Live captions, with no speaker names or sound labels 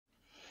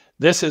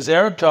This is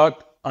Arab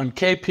Talk on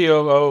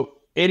KPOO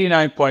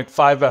 89.5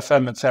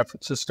 FM in San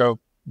Francisco.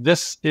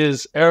 This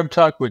is Arab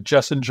Talk with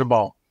Jess and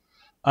Jamal.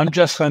 I'm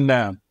Jess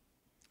Hannan.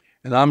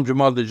 And I'm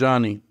Jamal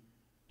Dajani.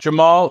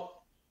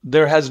 Jamal,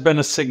 there has been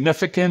a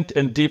significant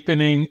and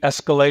deepening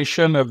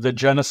escalation of the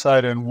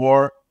genocide and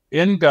war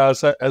in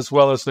Gaza as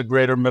well as the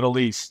greater Middle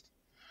East.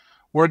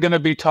 We're going to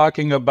be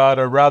talking about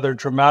a rather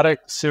dramatic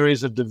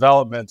series of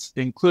developments,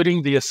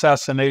 including the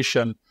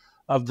assassination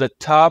of the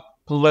top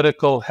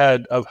political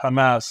head of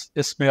Hamas,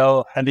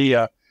 Ismail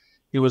Haniyeh.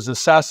 He was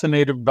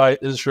assassinated by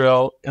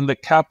Israel in the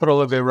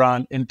capital of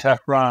Iran, in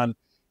Tehran,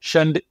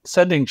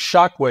 sending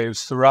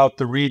shockwaves throughout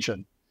the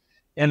region.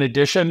 In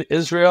addition,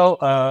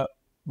 Israel,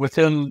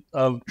 within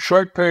a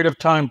short period of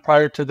time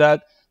prior to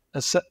that,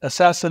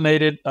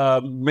 assassinated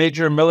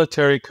major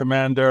military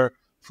commander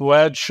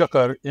Fouad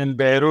Shukr in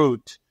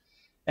Beirut.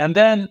 And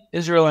then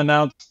Israel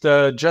announced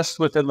just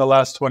within the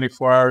last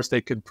 24 hours, they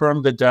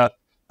confirmed the death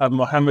of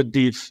Mohammed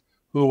Deif,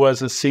 who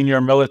was a senior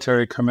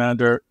military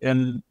commander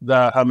in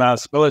the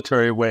Hamas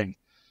military wing.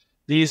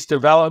 These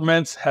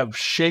developments have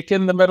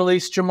shaken the Middle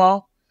East,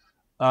 Jamal.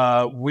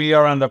 We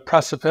are on the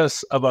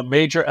precipice of a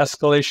major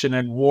escalation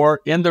in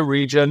war in the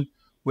region,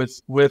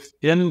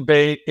 in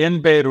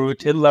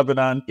Beirut, in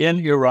Lebanon,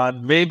 in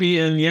Iran, maybe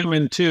in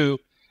Yemen too.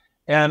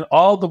 And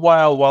all the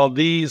while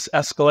these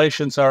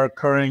escalations are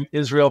occurring,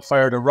 Israel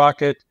fired a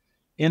rocket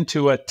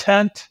into a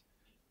tent,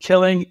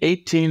 killing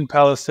 18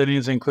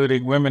 Palestinians,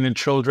 including women and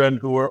children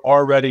who were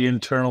already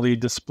internally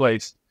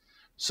displaced.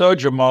 So,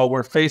 Jamal,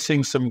 we're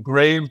facing some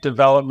grave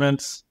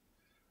developments.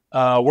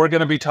 We're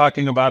going to be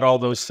talking about all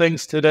those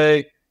things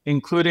today,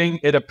 including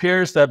it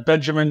appears that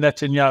Benjamin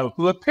Netanyahu,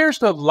 who appears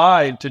to have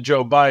lied to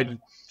Joe Biden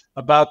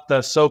about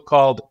the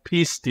so-called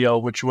peace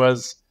deal, which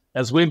was,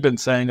 as we've been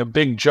saying, a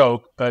big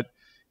joke, but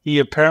he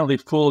apparently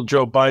fooled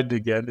Joe Biden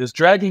again, is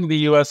dragging the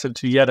U.S.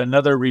 into yet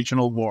another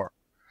regional war.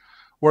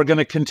 We're going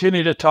to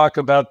continue to talk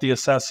about the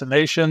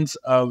assassinations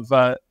of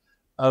Ismail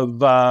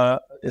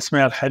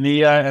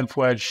Haniyeh and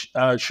Fouad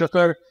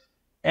Shukr.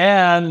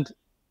 And,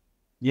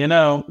 you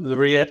know,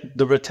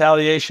 the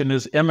retaliation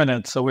is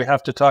imminent, so we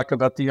have to talk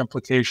about the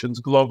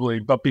implications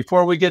globally. But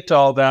before we get to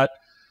all that,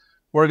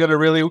 we're going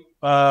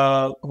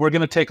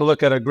to take a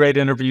look at a great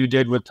interview you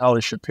did with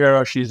Tali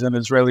Shapiro. She's an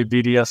Israeli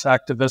BDS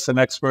activist and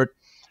expert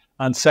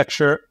on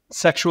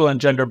sexual and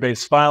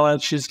gender-based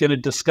violence. She's going to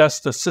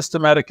discuss the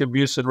systematic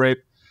abuse and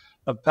rape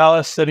of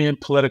Palestinian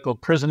political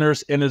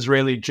prisoners in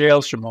Israeli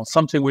jails, Jamal,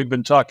 something we've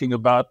been talking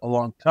about a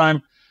long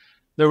time.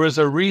 There was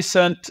a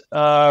recent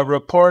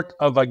report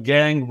of a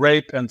gang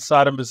rape and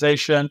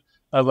sodomization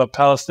of a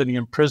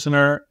Palestinian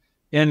prisoner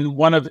in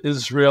one of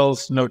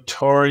Israel's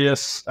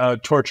notorious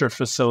torture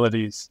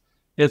facilities.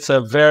 It's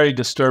a very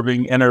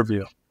disturbing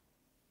interview.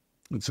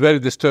 It's very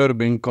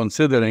disturbing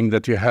considering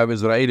that you have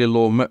Israeli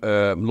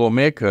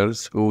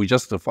lawmakers who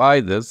justify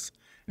this,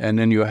 and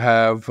then you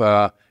have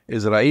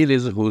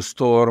Israelis who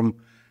storm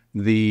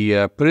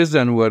the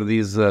prison where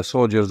these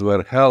soldiers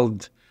were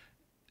held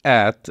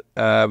at,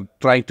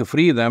 trying to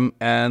free them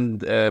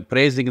and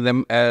praising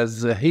them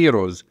as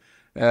heroes.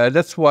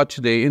 Let's watch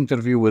the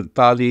interview with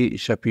Tali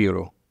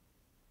Shapiro.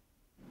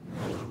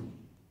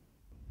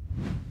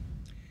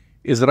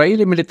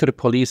 Israeli military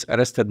police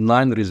arrested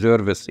 9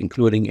 reservists,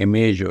 including a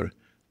major,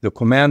 the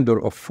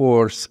commander of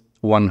Force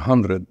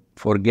 100,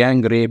 for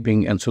gang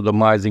raping and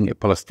sodomizing a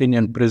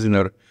Palestinian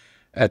prisoner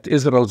at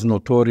Israel's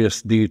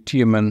notorious Sde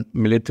Teiman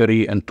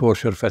military and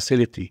torture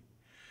facility.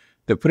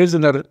 The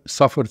prisoner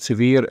suffered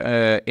severe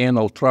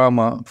anal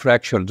trauma,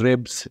 fractured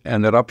ribs,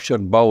 and a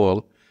ruptured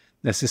bowel,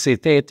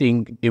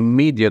 necessitating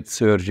immediate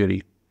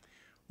surgery.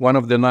 One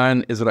of the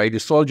 9 Israeli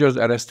soldiers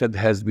arrested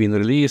has been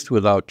released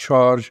without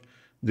charge.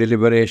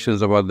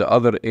 Deliberations about the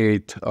other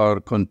 8 are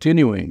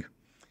continuing.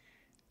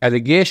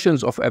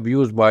 Allegations of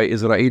abuse by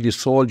Israeli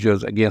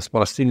soldiers against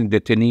Palestinian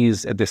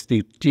detainees at the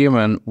Sde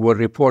Teiman were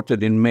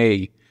reported in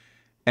May.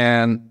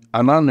 An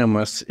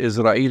anonymous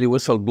Israeli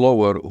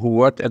whistleblower who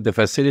worked at the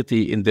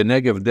facility in the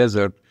Negev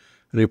desert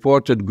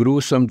reported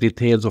gruesome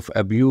details of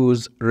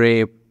abuse,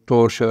 rape,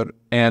 torture,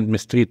 and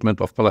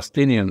mistreatment of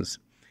Palestinians.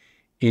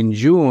 In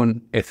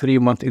June, a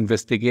 3-month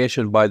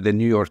investigation by the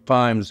New York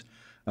Times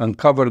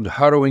uncovered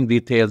harrowing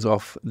details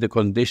of the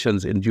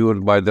conditions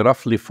endured by the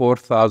roughly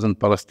 4,000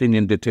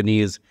 Palestinian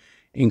detainees,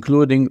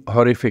 including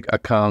horrific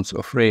accounts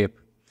of rape.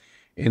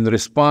 In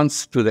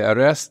response to the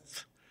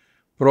arrests,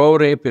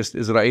 pro-rapist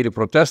Israeli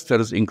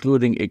protesters,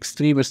 including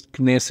extremist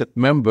Knesset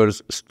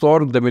members,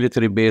 stormed the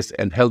military base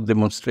and held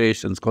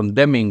demonstrations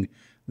condemning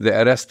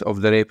the arrest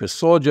of the rapist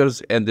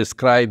soldiers and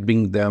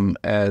describing them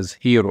as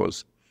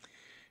heroes.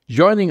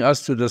 Joining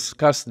us to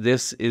discuss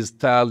this is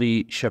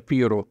Tali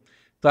Shapiro.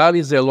 Tali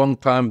is a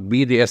longtime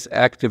BDS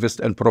activist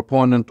and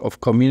proponent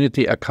of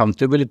community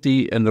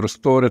accountability and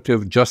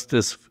restorative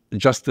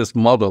justice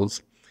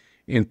models,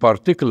 in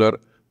particular,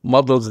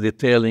 models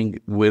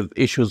detailing with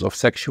issues of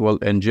sexual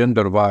and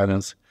gender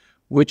violence,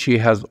 which he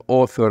has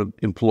authored,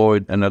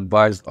 employed, and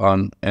advised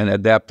on and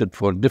adapted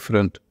for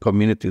different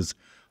communities.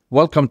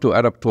 Welcome to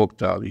Arab Talk,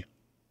 Tali.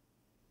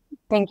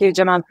 Thank you,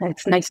 Jamal.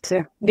 It's nice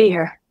to be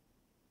here.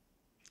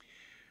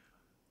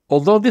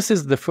 Although this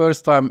is the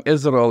first time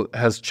Israel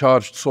has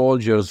charged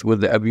soldiers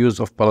with the abuse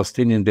of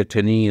Palestinian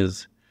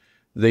detainees,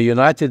 the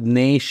United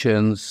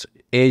Nations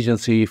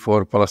Agency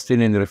for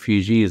Palestinian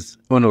Refugees,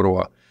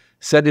 UNRWA,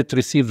 said it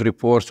received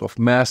reports of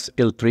mass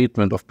ill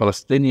treatment of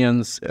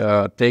Palestinians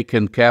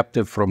taken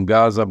captive from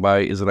Gaza by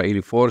Israeli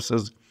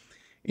forces,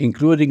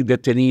 including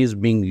detainees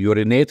being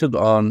urinated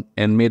on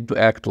and made to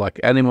act like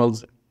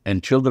animals,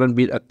 and children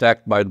being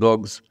attacked by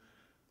dogs.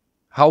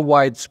 How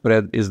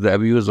widespread is the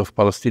abuse of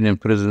Palestinian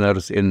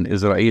prisoners in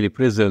Israeli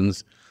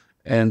prisons?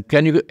 And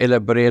can you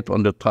elaborate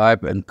on the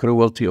type and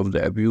cruelty of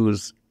the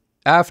abuse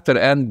after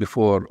and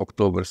before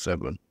October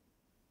 7?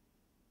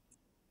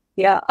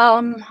 Yeah,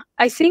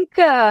 I think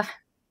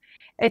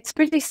it's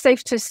pretty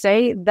safe to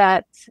say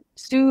that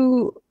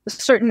to a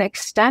certain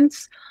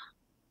extent,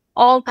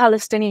 all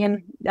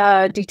Palestinian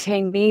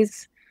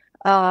detainees,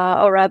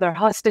 or rather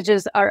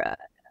hostages,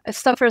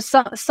 suffer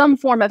some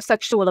form of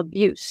sexual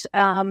abuse.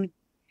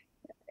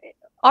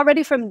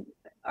 Already from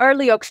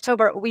early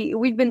October,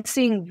 we've been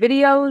seeing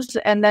videos,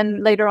 and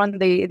then later on,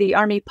 the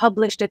army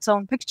published its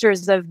own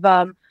pictures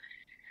of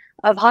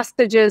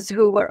hostages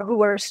who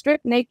were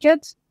stripped naked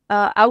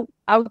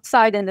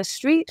outside in the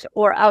street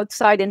or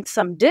outside in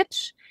some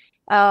ditch,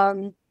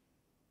 and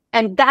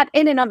that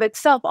in and of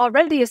itself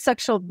already is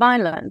sexual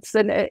violence,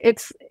 and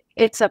it's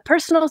a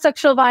personal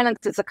sexual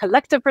violence. It's a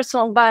collective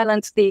personal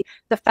violence. The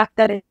fact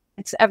that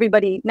it's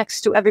everybody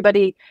next to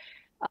everybody.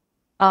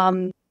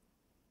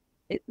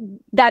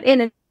 That in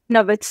and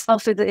of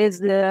itself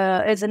is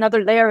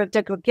another layer of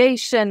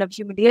degradation, of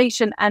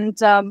humiliation, and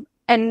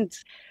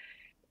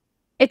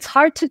it's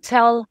hard to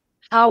tell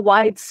how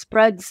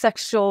widespread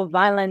sexual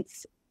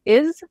violence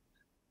is,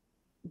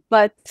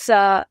 but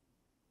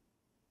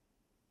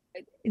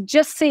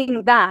just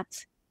seeing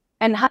that,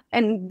 and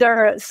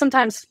there are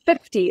sometimes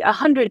 50,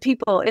 100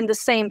 people in the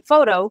same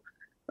photo,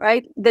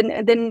 right?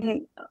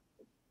 Then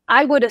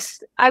I would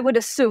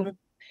assume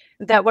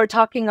that we're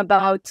talking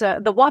about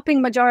the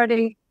whopping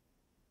majority,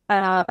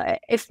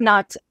 if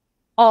not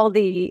all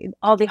the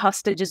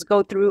hostages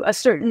go through a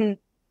certain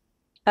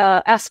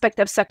aspect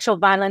of sexual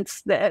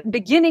violence,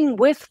 beginning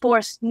with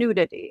forced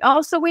nudity.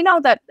 Also, we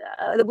know that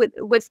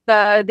with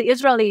the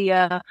Israeli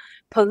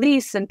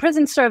police and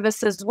prison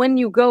services, when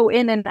you go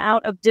in and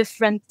out of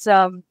different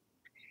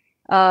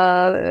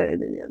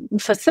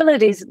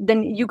facilities,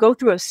 then you go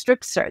through a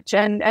strip search,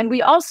 and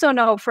we also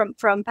know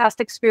from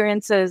past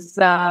experiences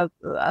of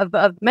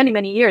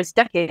many years,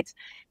 decades,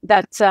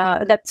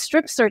 that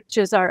strip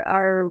searches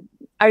are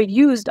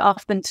used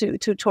often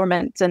to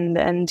torment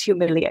and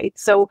humiliate.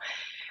 So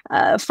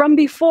from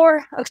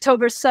before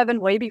October 7,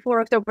 way before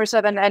October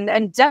 7,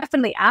 and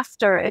definitely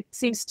after, it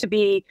seems to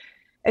be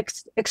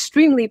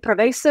extremely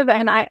pervasive.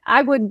 And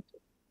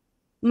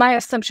my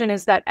assumption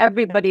is that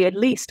everybody at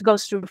least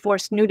goes through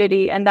forced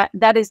nudity, and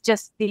that is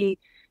just the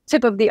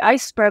tip of the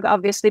iceberg,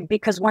 obviously,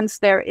 because once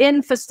they're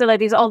in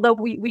facilities, although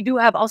we do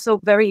have also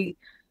very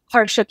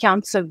horrific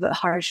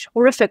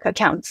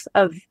accounts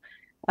of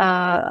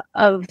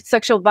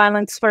sexual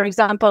violence. For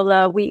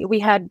example, we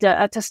had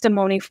a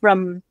testimony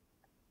from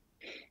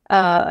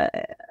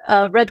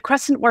a Red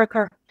Crescent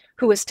worker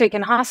who was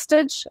taken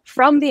hostage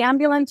from the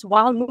ambulance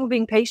while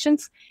moving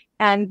patients.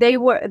 And they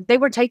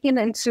were taken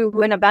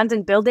into an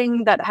abandoned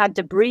building that had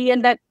debris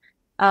in it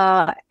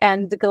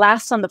and the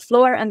glass on the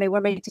floor, and they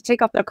were made to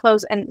take off their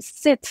clothes and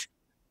sit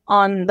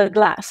on the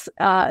glass.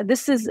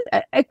 This is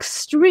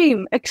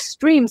extreme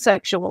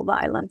sexual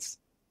violence.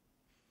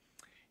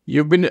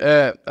 You've been,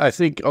 I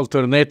think,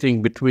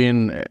 alternating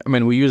between,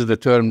 we use the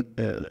term,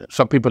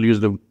 some people use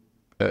the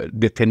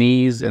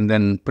detainees and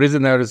then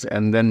prisoners,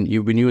 and then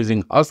you've been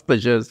using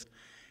hostages,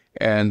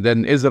 and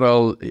then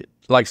Israel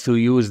likes to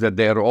use that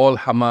they are all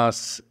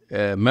Hamas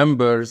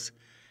members.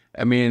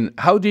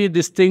 How do you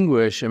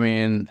distinguish?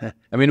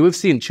 We've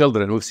seen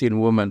children, we've seen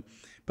women,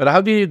 but how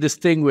do you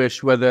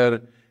distinguish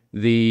whether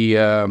the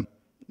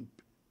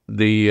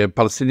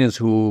Palestinians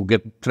who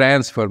get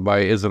transferred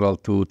by Israel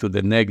to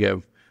the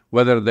Negev,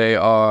 whether they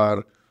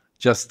are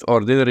just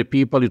ordinary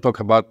people, you talk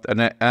about an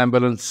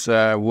ambulance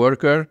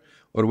worker,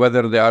 or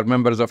whether they are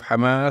members of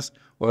Hamas,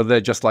 or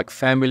they're just like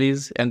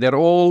families, and they're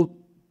all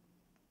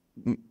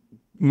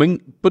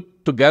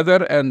put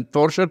together and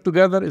tortured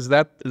together? Is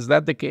that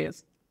the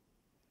case?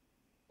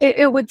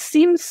 It would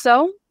seem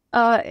so.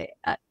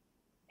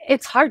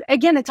 It's hard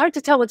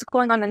to tell what's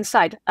going on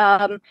inside.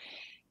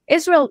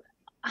 Israel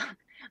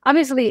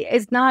obviously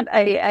is not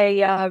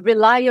a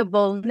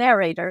reliable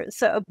narrator.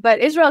 But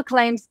Israel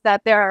claims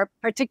that there are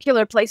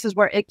particular places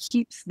where it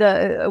keeps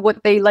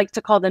what they like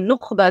to call the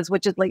nukhbas,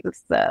 which is like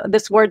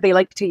this word they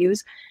like to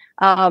use,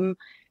 and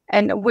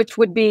which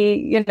would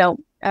be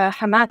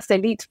Hamas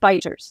elite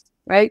fighters.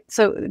 Right,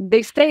 so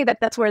they say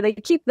that that's where they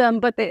keep them,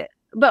 but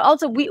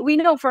also we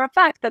know for a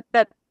fact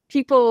that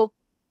people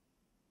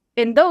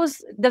in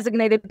those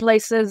designated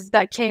places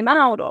that came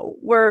out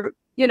were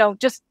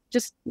just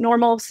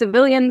normal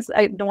civilians.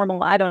 I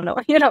don't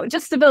know,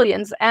 just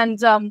civilians,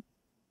 and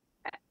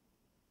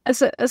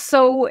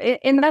so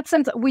in that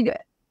sense,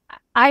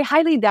 I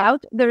highly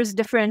doubt there's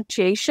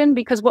differentiation,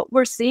 because what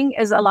we're seeing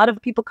is a lot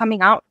of people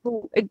coming out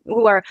who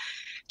are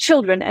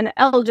children and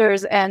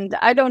elders, and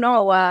I don't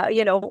know,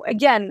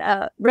 again,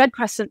 Red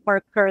Crescent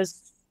workers,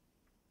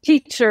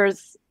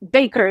 teachers,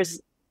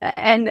 bakers,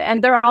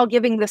 and they're all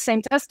giving the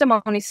same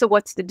testimony. So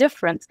what's the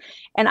difference?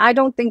 And I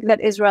don't think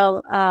that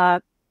Israel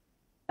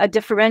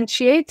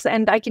differentiates.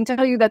 And I can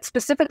tell you that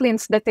specifically in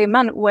Sde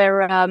Teiman,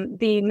 where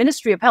the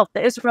Ministry of Health,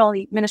 the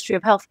Israeli Ministry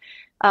of Health,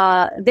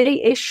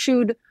 they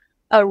issued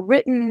a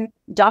written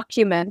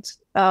document,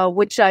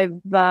 which I've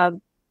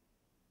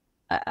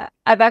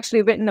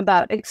actually written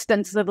about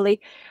extensively,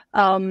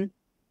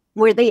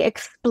 where they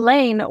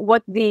explain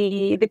what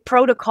the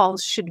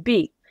protocols should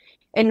be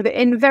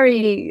in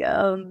very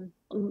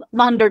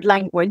laundered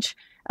language,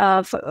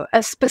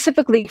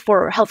 specifically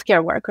for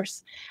healthcare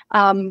workers.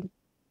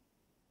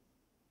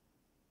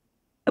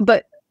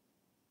 But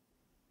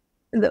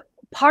the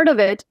part of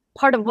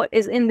what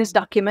is in this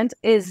document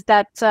is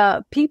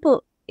that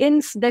people in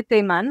Sde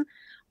Teiman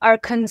are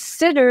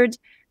considered,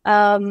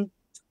 I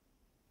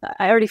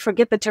already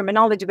forget the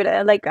terminology, but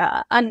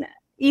an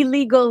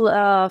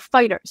illegal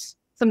fighters,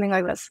 something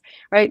like this,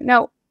 right?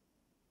 Now,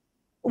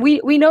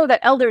 we know that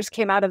elders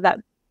came out of that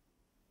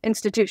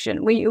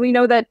institution. We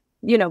know that,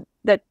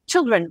 that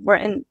children were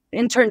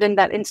interned in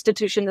that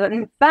institution. And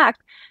in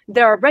fact,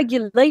 there are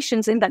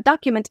regulations in that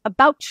document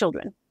about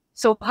children.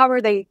 So how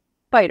are they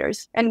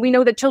fighters? And we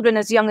know that children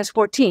as young as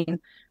 14,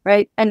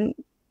 right? And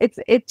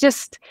it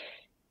just,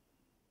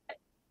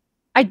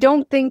 I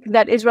don't think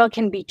that Israel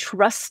can be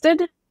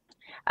trusted.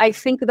 I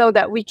think, though,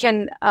 that we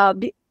can,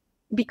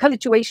 because the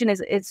situation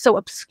is so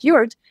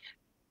obscured,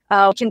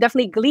 we can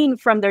definitely glean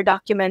from their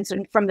documents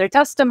and from their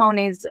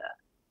testimonies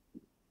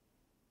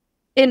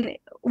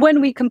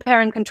when we compare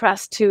and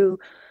contrast to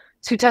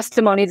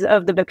testimonies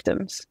of the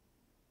victims.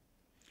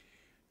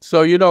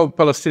 So,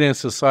 Palestinian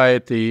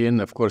society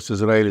and, of course,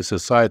 Israeli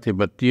society,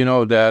 but do you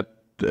know that,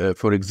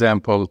 for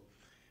example,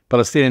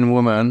 Palestinian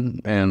women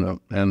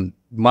and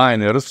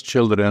minors,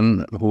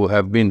 children who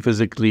have been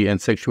physically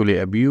and sexually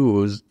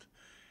abused,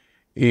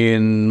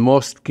 in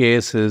most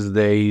cases,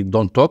 they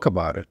don't talk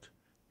about it.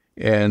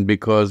 And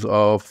because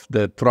of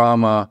the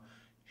trauma,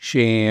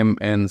 shame,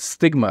 and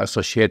stigma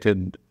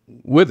associated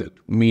with it,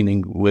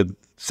 meaning with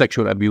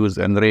sexual abuse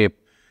and rape,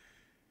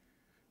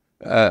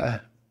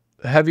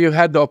 have you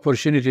had the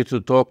opportunity to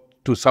talk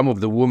to some of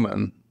the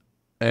women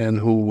and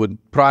who would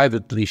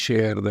privately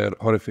share their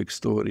horrific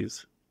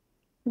stories?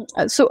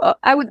 So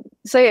I would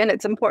say, and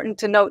it's important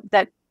to note,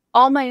 that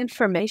all my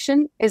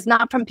information is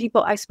not from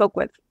people I spoke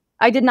with.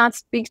 I did not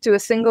speak to a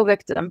single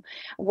victim.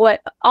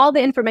 All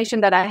the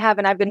information that I have,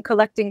 and I've been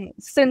collecting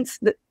since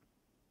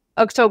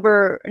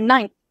October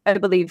 9th, I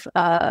believe,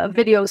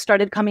 videos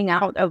started coming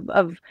out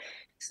of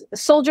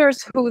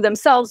soldiers who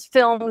themselves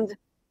filmed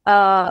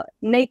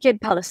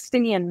naked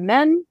Palestinian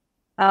men,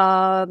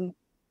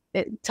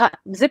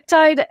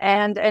 zip-tied,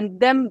 and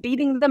them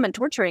beating them and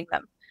torturing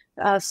them.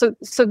 So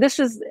this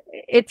is,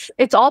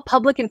 it's all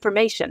public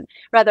information.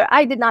 Rather,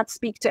 I did not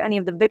speak to any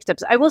of the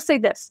victims. I will say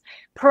this: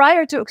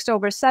 prior to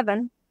October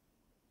 7,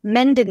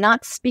 men did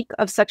not speak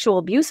of sexual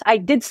abuse. I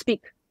did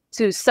speak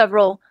to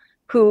several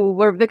who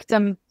were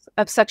victims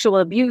of sexual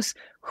abuse,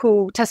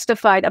 who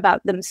testified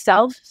about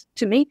themselves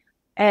to me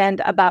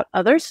and about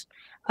others.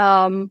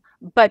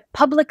 But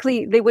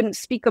publicly, they wouldn't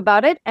speak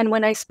about it. And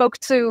when I spoke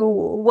to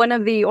one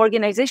of the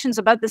organizations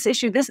about this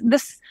issue,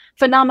 this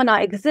phenomena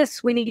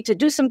exists, we need to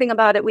do something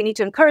about it, we need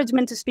to encourage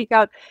men to speak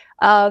out,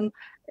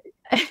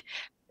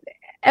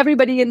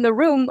 everybody in the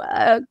room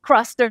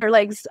crossed their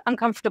legs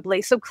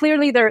uncomfortably. So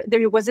clearly there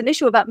was an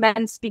issue about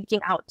men speaking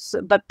out.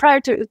 But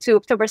prior to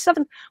October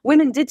 7th,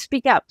 women did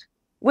speak out.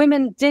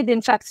 Women did,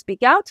 in fact,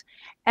 speak out.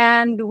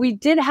 And we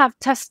did have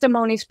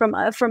testimonies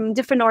from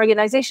different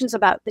organizations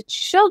about the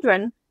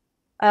children.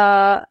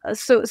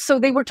 So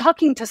they were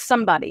talking to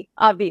somebody,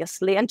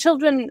 obviously, and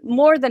children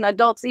more than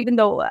adults, even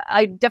though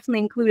I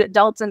definitely include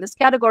adults in this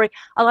category.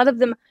 A lot of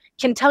them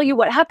can tell you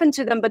what happened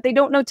to them, but they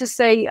don't know to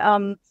say,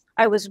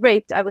 I was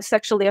raped, I was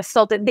sexually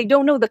assaulted. They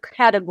don't know the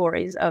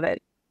categories of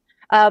it.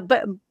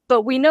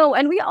 But we know,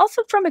 and we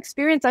also, from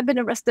experience, I've been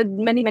arrested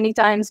many, many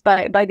times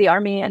by the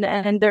army,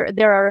 and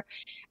there are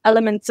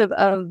elements of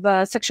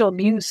sexual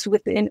abuse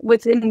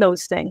within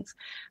those things.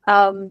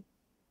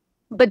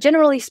 But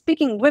generally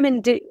speaking, women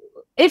did.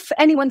 If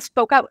anyone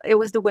spoke out, it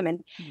was the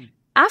women.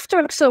 After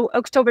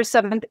October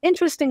 7th,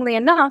 interestingly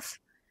enough,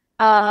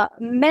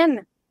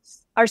 men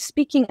are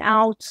speaking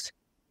out.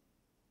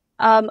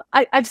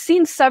 I've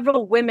seen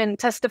several women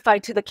testify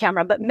to the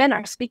camera, but men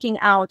are speaking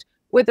out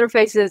with their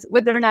faces,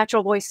 with their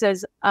natural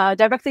voices,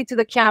 directly to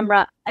the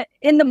camera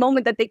in the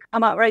moment that they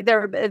come out. Right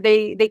there,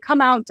 they come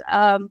out.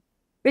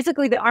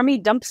 Basically, the army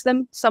dumps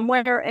them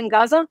somewhere in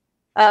Gaza.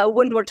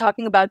 When we're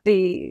talking about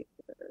the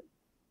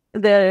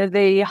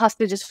the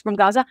hostages from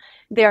Gaza.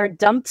 They are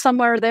dumped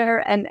somewhere there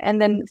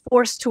and then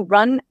forced to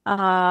run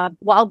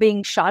while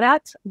being shot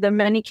at. There are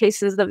many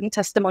cases of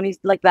testimonies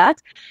like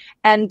that.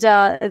 And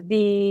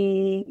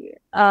the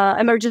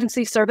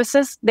emergency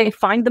services, they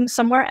find them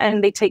somewhere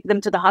and they take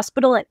them to the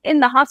hospital. And in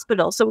the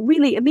hospital, so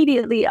really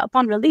immediately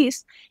upon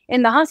release,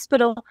 in the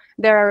hospital,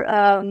 there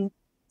are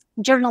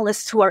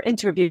journalists who are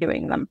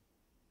interviewing them,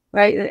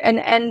 right?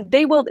 And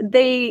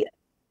they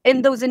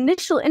in those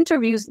initial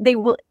interviews, they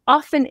will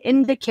often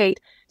indicate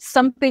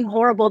something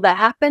horrible that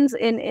happens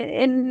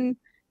in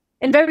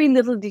very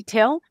little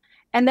detail.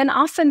 And then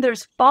often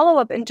there's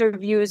follow-up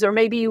interviews, or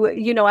maybe,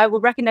 I will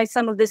recognize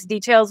some of these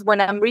details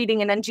when I'm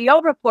reading an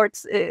NGO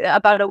reports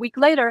about a week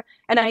later,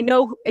 and I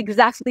know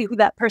exactly who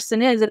that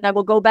person is, and I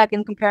will go back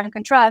and compare and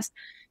contrast,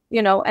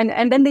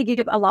 and then they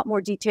give a lot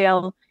more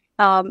detail.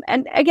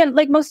 And again,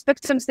 like most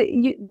victims,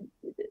 they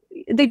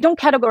don't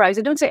categorize.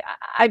 They don't say,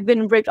 I've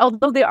been raped,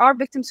 although there are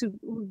victims who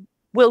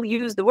will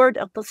use the word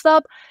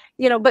al-tasab,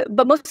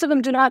 but most of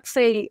them do not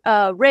say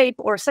rape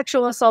or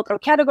sexual assault or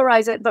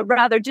categorize it, but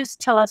rather just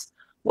tell us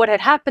what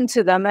had happened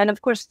to them. And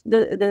of course,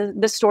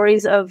 the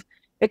stories of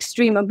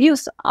extreme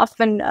abuse,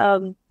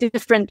 often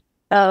different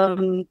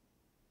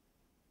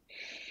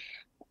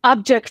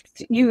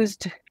objects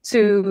used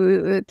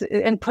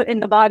and put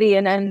in the body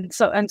and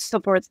so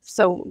forth.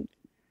 So.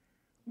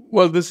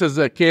 Well, this is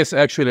a case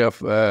actually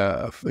of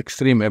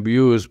extreme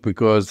abuse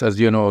because, as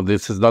you know,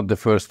 this is not the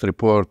first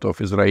report of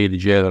Israeli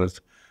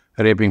jailers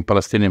raping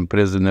Palestinian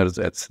prisoners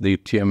at Sde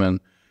Teiman.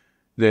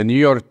 The New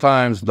York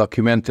Times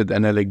documented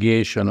an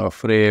allegation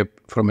of rape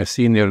from a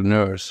senior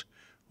nurse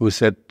who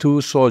said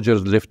 2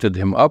 soldiers lifted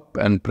him up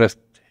and pressed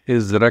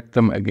his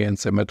rectum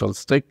against a metal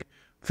stick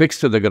fixed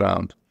to the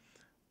ground.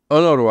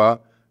 UNRWA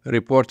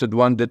reported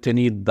 1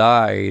 detainee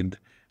died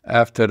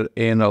after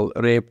anal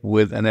rape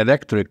with an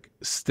electric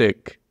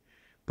stick.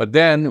 But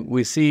then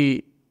we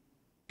see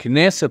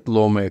Knesset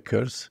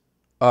lawmakers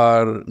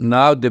are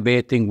now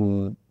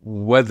debating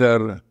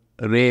whether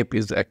rape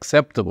is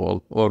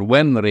acceptable or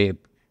when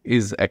rape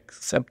is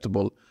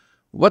acceptable.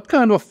 What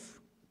kind of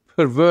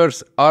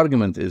perverse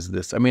argument is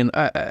this? I mean,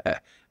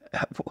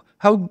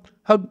 how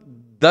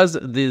does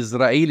the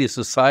Israeli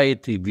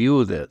society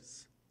view this?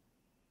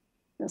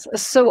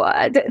 So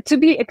to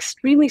be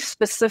extremely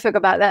specific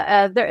about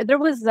that, there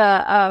was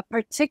a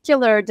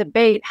particular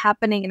debate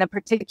happening in a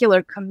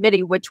particular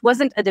committee, which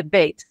wasn't a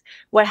debate.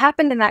 What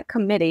happened in that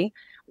committee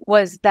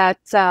was that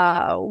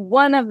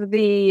one of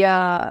the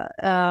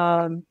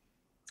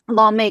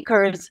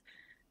lawmakers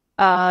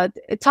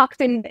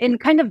talked in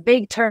kind of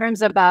vague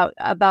terms about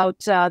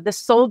the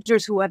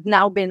soldiers who have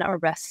now been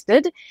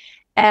arrested.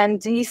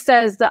 And he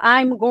says that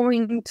I'm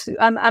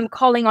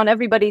calling on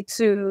everybody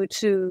to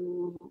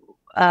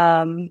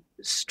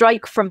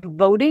strike from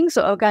voting,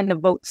 so a kind of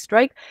vote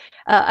strike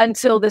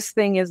until this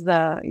thing is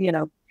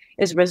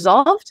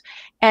resolved.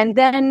 And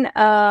then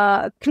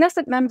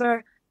Palestinian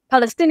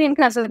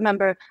Knesset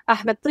member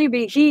Ahmed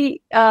Tibi,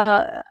 he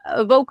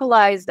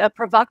vocalized a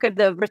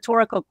provocative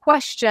rhetorical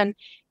question: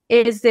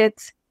 is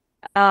it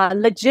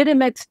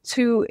legitimate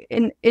to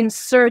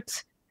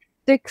insert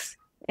sticks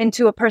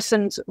into a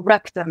person's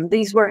rectum?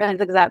 These were his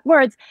exact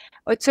words,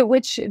 to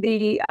which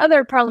the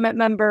other parliament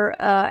member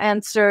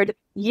answered,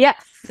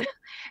 yes.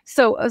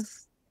 So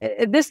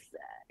this,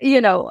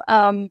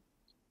 and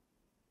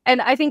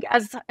I think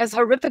as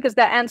horrific as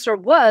that answer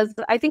was,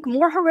 I think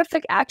more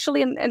horrific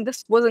actually, and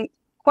this wasn't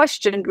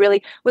questioned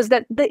really, was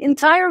that the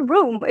entire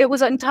room, it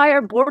was an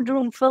entire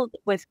boardroom filled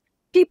with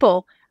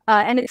people.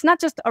 And it's not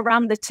just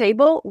around the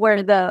table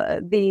where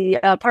the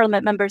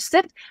parliament members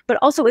sit, but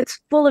also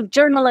it's full of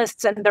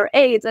journalists and their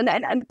aides,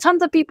 and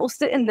tons of people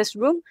sit in this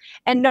room,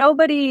 and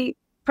nobody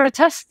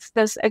protests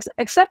this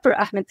except for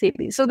Ahmed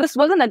Tibi. So this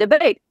wasn't a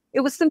debate. It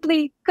was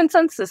simply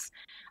consensus.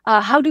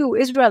 How do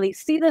Israelis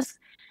see this?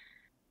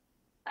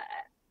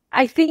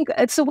 I think,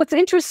 so what's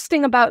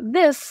interesting about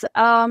this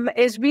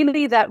is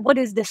really that what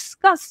is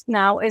discussed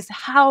now is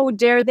how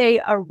dare they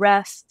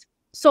arrest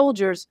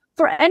soldiers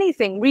for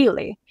anything,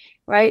 really.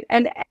 Right.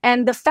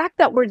 And the fact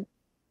that we're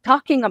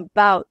talking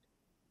about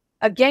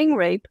a gang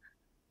rape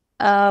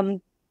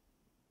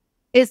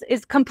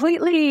is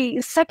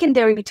completely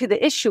secondary to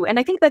the issue. And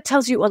I think that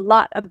tells you a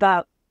lot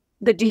about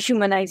the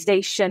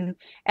dehumanization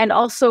and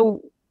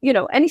also,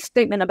 any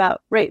statement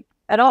about rape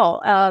at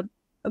all,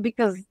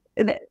 because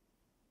it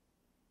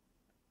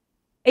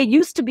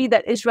used to be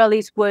that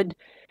Israelis would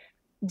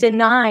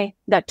deny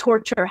that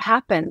torture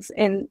happens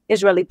in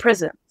Israeli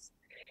prisons.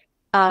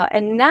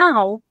 And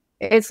now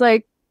it's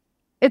like,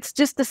 it's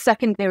just a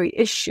secondary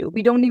issue.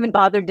 We don't even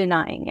bother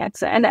denying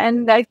it. And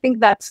I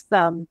think that's...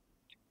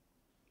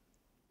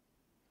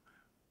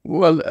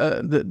 Well,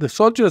 the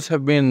soldiers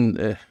have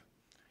been,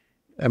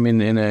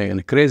 in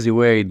a crazy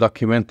way,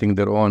 documenting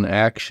their own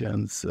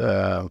actions,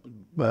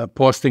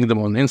 posting them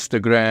on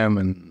Instagram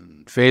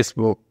and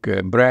Facebook,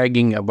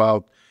 bragging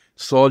about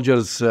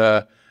soldiers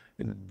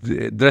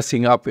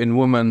dressing up in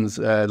women's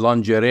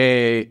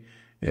lingerie.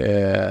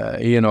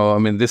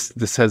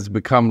 This has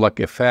become like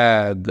a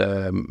fad.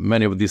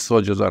 Many of these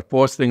soldiers are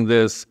posting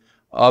this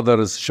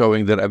others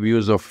showing their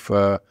abuse of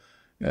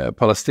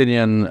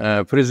Palestinian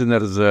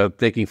prisoners,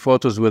 taking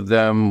photos with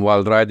them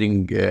while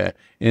riding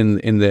in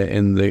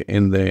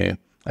the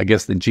I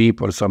guess the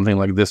Jeep or something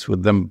like this,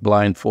 with them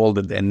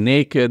blindfolded and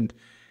naked.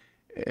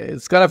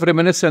 It's kind of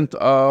reminiscent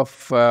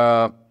of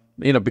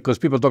because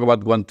people talk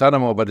about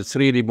Guantanamo, but it's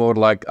really more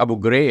like Abu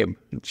Ghraib.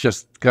 It's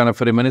just kind of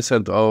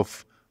reminiscent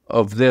of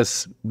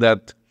this,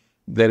 that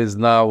there is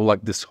now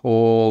like this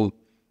whole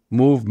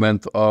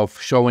movement of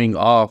showing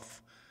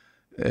off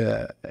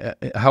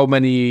how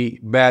many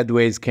bad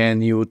ways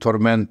can you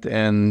torment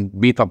and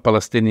beat up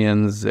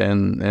Palestinians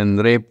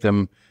and rape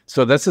them.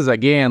 So this is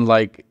again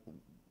like,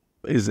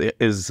 is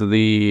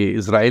the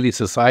Israeli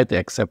society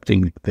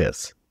accepting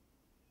this?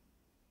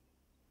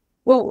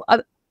 Well,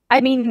 I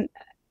mean,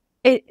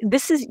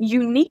 this is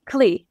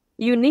uniquely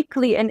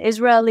an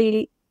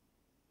Israeli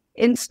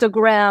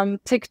Instagram,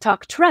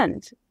 TikTok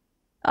trend.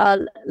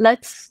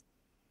 Let's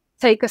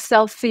take a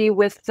selfie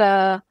with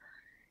a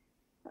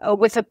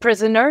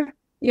prisoner,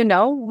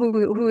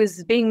 who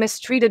is being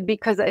mistreated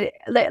because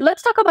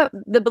let's talk about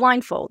the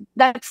blindfold,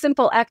 that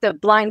simple act of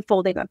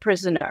blindfolding a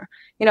prisoner.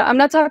 I'm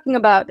not talking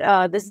about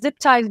the zip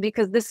ties,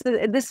 because this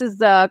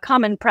is a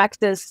common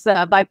practice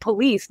by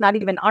police, not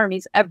even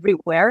armies,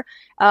 everywhere.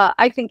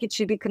 I think it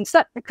should be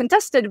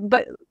contested,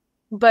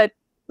 but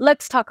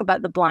let's talk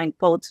about the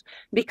blindfolds,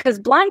 because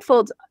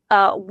blindfolds,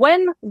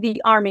 when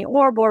the army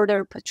or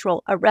border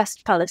patrol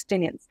arrest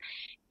Palestinians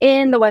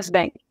in the West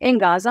Bank, in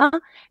Gaza,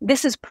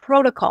 this is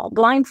protocol.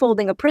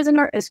 Blindfolding a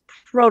prisoner is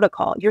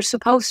protocol. You're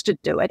supposed to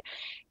do it.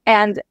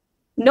 And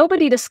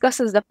nobody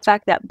discusses the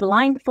fact that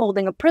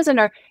blindfolding a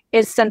prisoner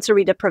is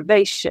sensory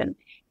deprivation.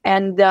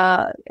 And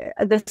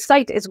the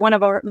sight is one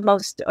of our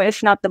most,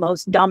 if not the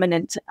most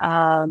dominant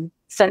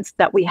sense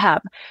that we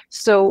have.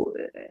 So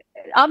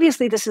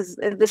obviously this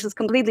is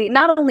completely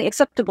not only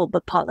acceptable,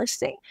 but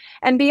policy.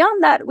 And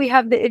beyond that, we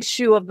have the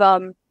issue of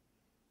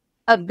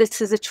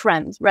this is a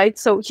trend, right?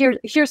 So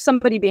here's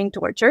somebody being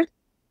tortured,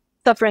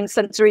 suffering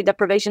sensory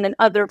deprivation and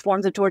other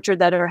forms of torture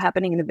that are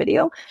happening in the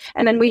video.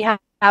 And then we have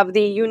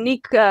the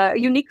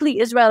uniquely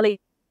Israeli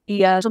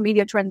social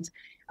media trends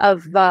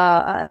of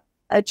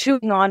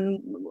chewing on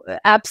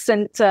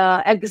absent,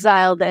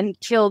 exiled, and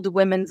killed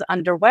women's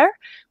underwear,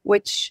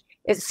 which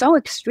is so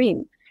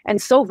extreme and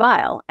so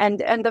vile. And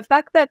the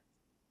fact that,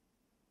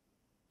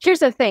 here's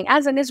the thing,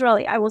 as an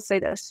Israeli, I will say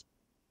this.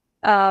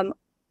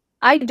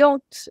 I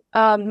don't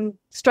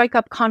strike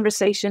up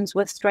conversations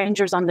with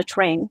strangers on the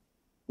train,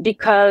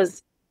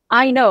 because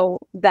I know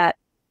that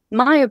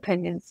my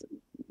opinions,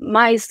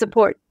 my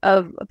support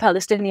of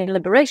Palestinian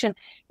liberation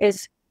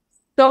is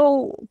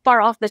so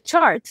far off the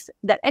charts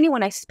that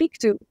anyone I speak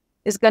to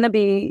is going to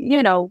be,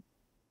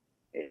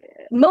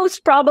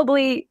 most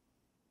probably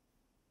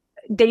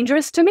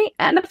dangerous to me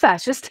and a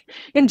fascist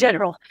in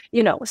general,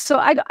 so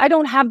I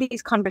don't have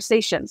these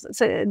conversations.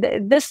 So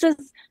this is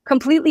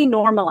completely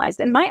normalized,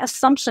 and my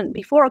assumption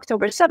before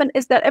October 7th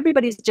is that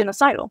everybody's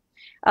genocidal,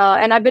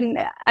 and I've been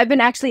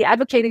actually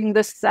advocating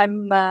this.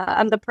 I'm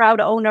the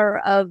proud owner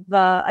of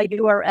a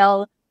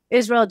URL,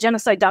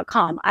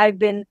 israelgenocide.com. I've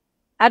been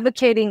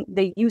advocating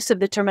the use of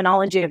the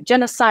terminology of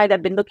genocide.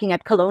 I've been looking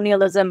at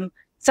colonialism,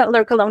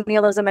 settler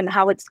colonialism, and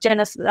how it's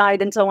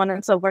genocide and so on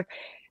and so forth.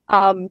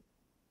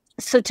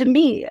 So to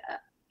me,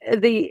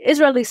 the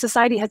Israeli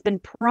society has been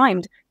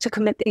primed to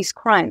commit these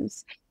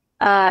crimes.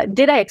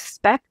 Did I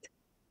expect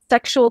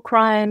sexual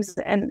crimes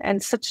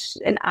and such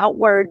an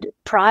outward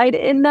pride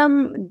in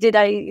them? Did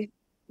I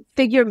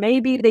figure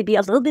maybe they'd be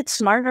a little bit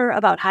smarter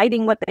about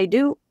hiding what they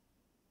do?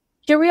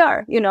 Here we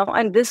are,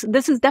 and this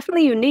is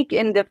definitely unique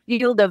in the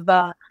field of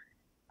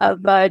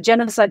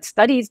genocide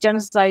studies,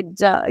 genocide.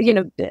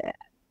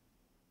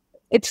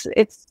 It's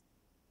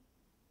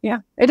yeah,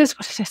 it is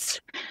what it is.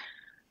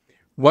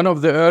 One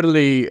of the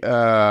early,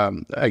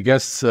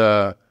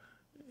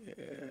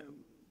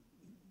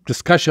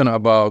 discussion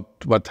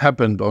about what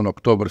happened on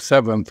October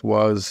 7th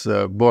was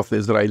both the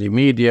Israeli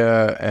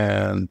media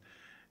and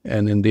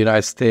in the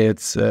United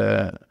States,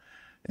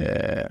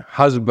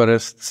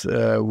 Hasbarists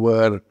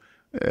were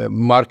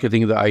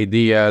marketing the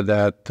idea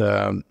that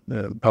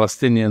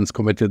Palestinians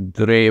committed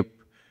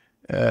rape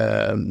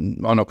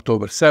on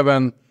October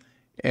 7th.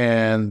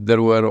 And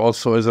there were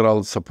also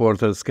Israel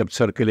supporters kept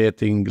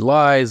circulating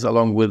lies,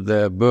 along with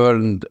the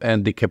burned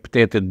and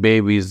decapitated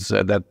babies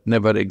that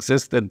never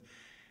existed.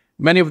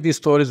 Many of these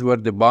stories were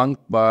debunked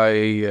by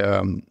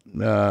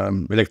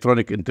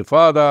Electronic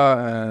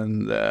Intifada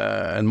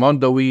and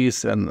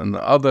Mondowies and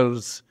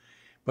others,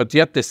 but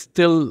yet they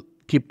still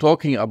keep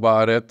talking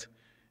about it.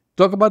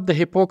 Talk about the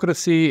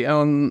hypocrisy.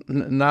 And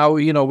now,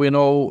 we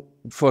know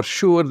for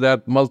sure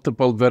that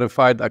multiple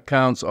verified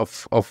accounts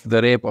of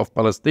the rape of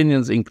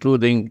Palestinians,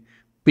 including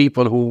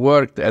people who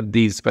worked at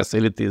these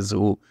facilities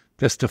who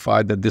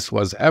testified that this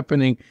was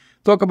happening.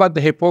 Talk about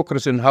the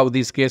hypocrisy and how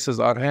these cases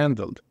are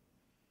handled.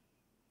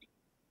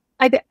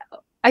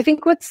 I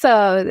think what's,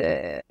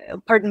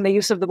 pardon the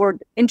use of the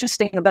word,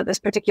 interesting about this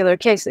particular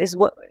case is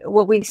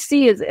what we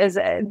see is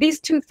these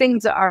two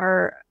things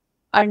are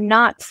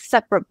not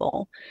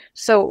separable.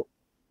 So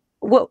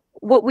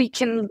what we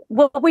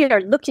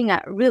are looking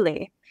at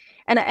really,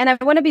 and I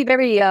want to be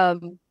very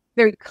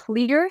very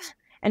clear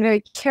and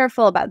very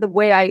careful about the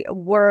way I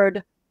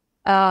word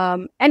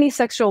any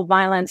sexual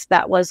violence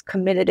that was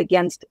committed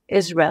against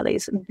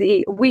Israelis.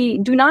 We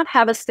do not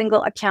have a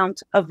single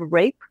account of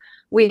rape.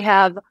 We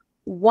have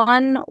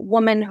one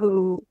woman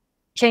who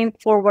came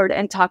forward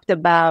and talked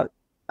about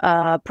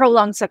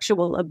prolonged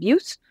sexual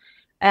abuse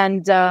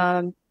and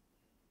a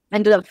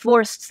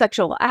forced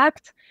sexual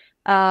act.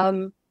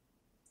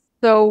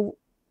 So,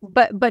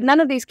 but none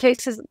of these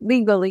cases,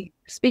 legally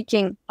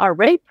speaking, are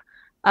rape.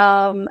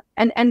 And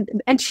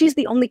she's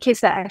the only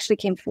case that actually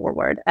came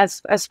forward,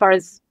 as far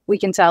as we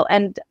can tell.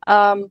 And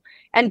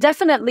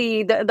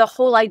definitely the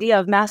whole idea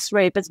of mass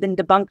rape has been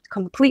debunked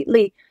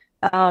completely.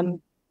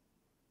 And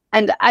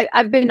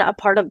I've been a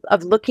part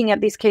of looking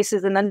at these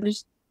cases, and then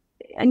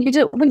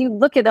when you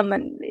look at them,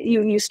 and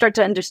you start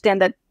to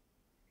understand that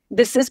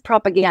this is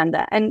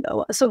propaganda. And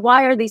so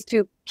why are these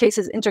two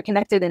cases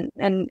interconnected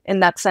in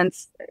that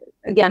sense?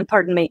 Again,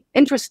 pardon me,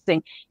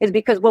 interesting, is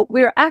because what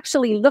we're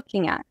actually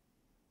looking at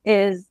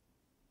is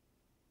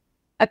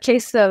a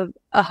case of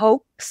a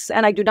hoax,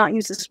 and I do not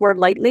use this word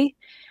lightly,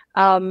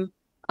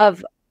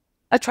 of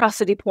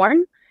atrocity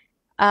porn,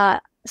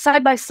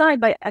 side by side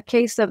by a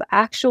case of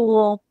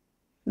actual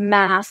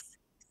mass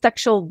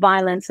sexual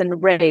violence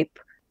and rape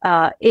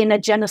in a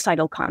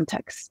genocidal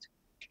context.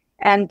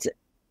 And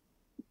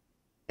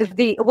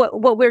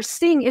what we're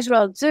seeing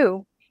Israel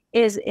do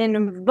is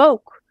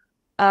invoke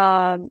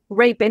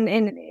rape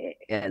in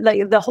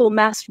like the whole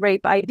mass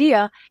rape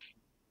idea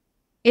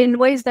in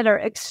ways that are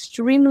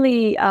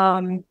extremely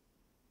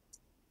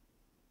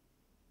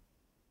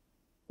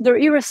they're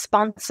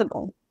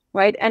irresponsible,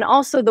 right? And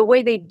also the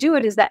way they do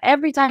it is that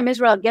every time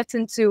Israel gets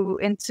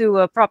into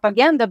a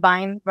propaganda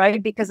bind,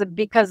 right, because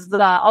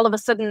all of a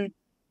sudden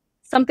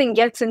something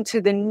gets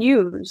into the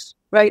news,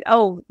 right?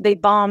 Oh, they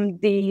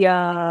bombed the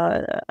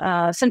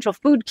Central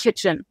Food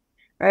Kitchen,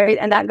 right?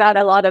 And that got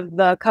a lot of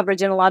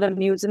coverage and a lot of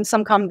news and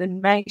some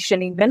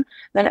condemnation even.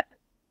 Then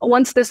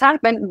once this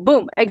happened,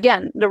 boom,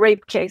 again, the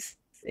rape case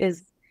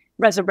is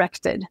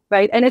resurrected,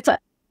 right? And it's over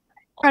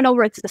and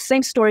over, it's the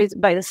same stories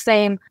by the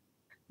same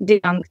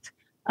debunked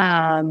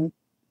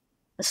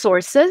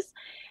sources.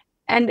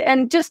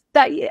 And just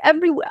that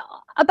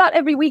about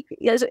every week,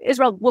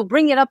 Israel will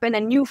bring it up in a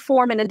new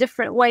form, in a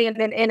different way, and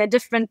in a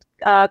different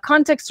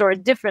context or a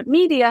different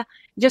media,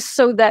 just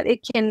so that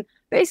it can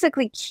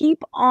basically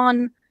keep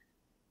on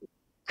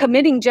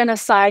committing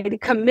genocide,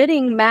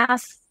 committing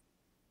mass.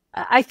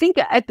 I think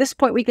at this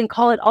point we can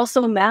call it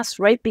also mass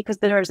rape, because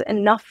there's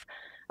enough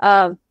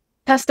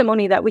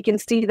testimony that we can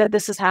see that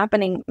this is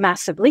happening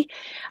massively.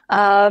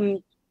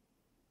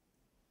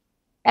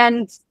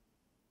 And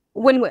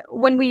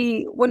when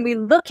we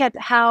look at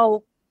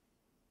how,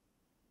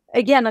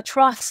 again,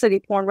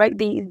 atrocity porn, right?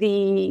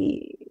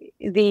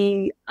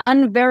 The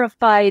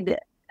unverified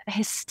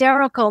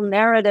hysterical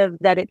narrative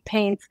that it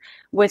paints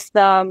with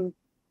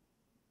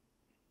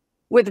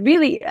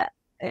really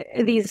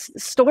these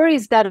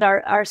stories that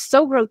are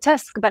so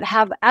grotesque but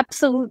have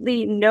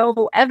absolutely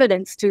no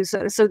evidence to.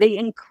 So they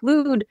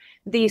include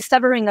the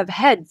severing of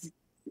heads,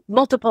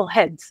 multiple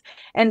heads,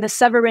 and the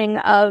severing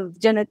of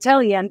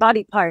genitalia and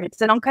body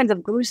parts and all kinds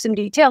of gruesome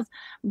details,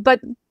 but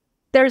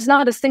there's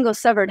not a single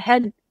severed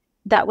head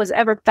that was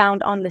ever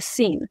found on the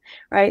scene,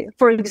 right?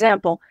 For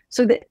example,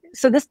 so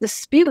this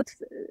disputes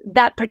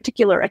that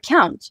particular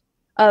account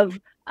of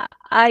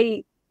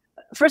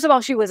first of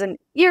all, she was an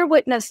ear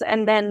witness,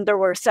 and then there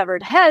were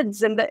severed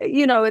heads, and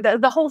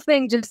the whole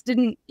thing just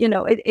didn't,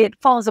 it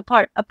falls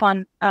apart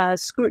upon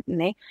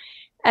scrutiny.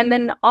 And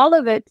then all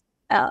of it,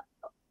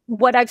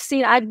 what I've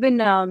seen, I've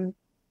been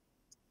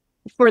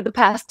for the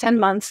past 10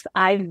 months,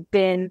 I've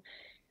been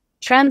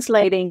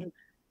translating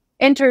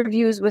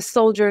interviews with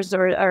soldiers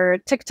or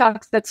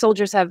TikToks that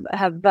soldiers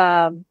have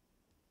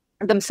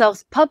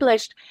themselves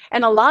published,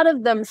 and a lot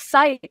of them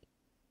cite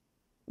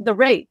the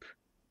rape.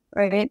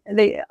 Right?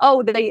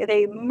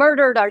 They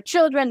murdered our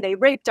children. They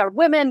raped our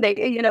women.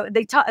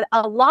 They talk.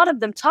 A lot of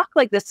them talk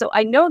like this. So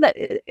I know that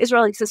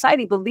Israeli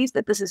society believes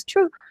that this is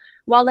true,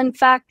 while in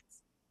fact,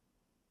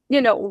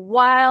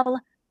 while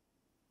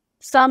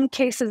some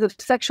cases of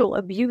sexual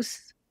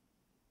abuse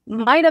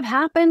might have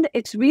happened,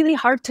 it's really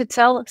hard to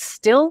tell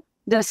still,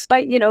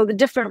 despite the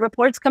different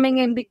reports coming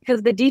in,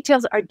 because the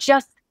details are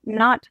just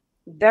not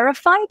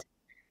verified.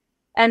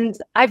 And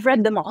I've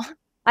read them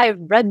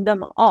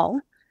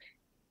all.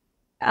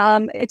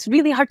 It's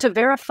really hard to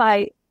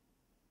verify,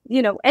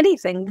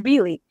 anything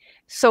really.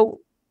 So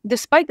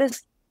despite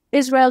this,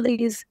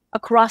 Israelis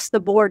across the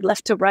board,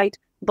 left to right,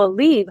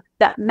 believe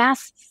that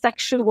mass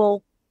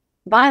sexual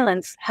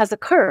violence has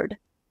occurred.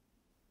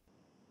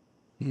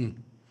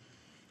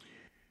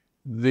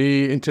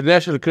 The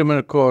International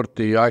Criminal Court,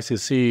 the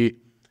ICC,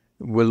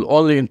 will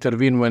only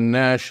intervene when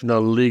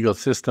national legal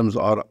systems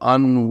are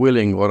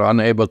unwilling or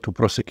unable to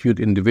prosecute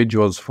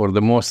individuals for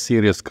the most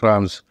serious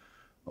crimes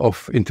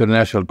of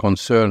international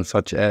concern,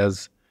 such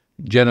as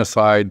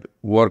genocide,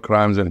 war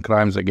crimes, and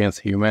crimes against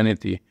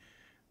humanity.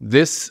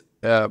 This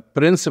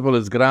principle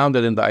is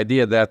grounded in the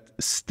idea that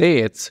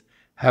states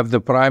have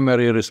the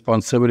primary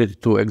responsibility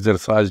to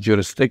exercise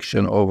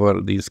jurisdiction over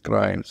these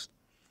crimes.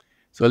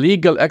 So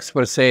legal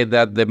experts say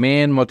that the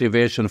main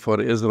motivation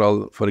for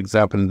Israel, for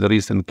example, in the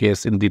recent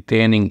case in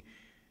detaining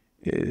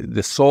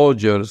the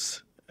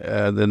soldiers,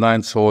 the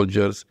 9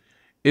 soldiers,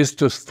 is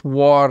to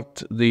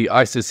thwart the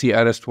ICC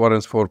arrest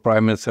warrants for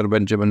Prime Minister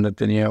Benjamin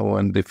Netanyahu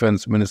and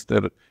Defense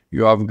Minister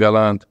Yoav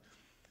Gallant.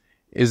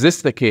 Is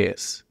this the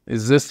case?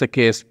 Is this the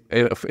case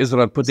of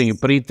Israel putting a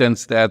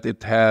pretense that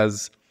it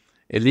has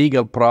a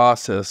legal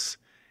process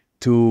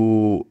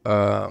to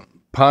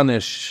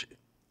punish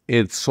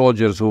its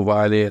soldiers who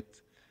violate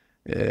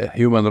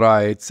human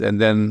rights,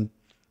 and then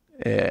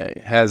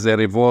has a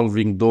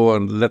revolving door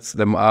and lets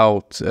them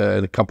out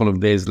a couple of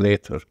days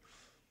later?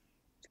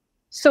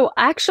 So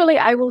actually,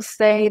 I will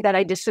say that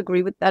I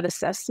disagree with that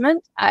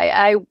assessment.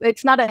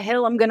 It's not a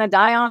hill I'm going to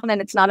die on,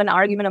 and it's not an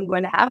argument I'm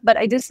going to have, but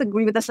I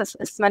disagree with this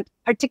assessment,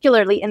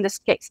 particularly in this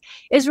case.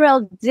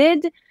 Israel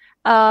did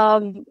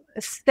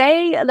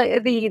say,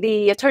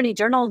 the Attorney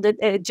General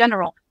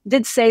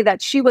did say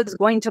that she was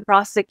going to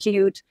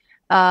prosecute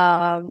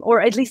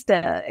or at least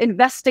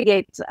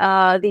investigate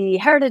the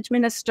Heritage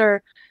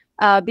Minister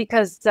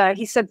because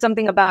he said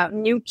something about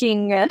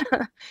nuking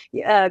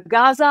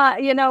Gaza,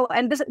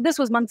 and this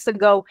was months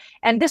ago,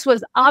 and this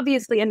was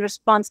obviously in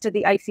response to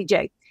the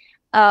ICJ.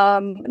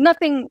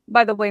 Nothing,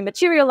 by the way,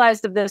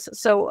 materialized of this.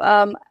 So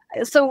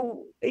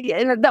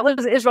that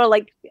was Israel,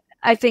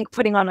 I think,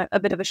 putting on a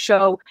bit of a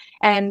show,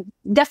 and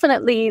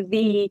definitely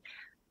the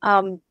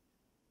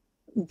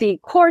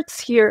courts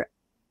here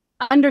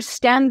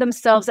understand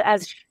themselves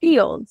as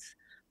shields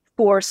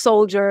for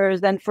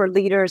soldiers and for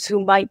leaders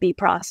who might be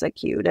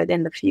prosecuted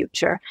in the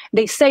future.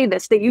 They say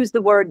this, they use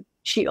the word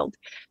shield.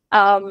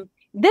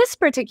 This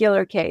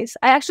particular case,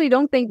 I actually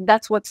don't think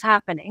that's what's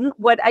happening.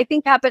 What I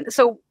think happened,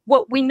 so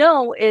what we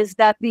know is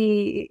that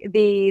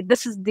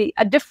this is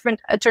a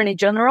different Attorney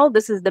General.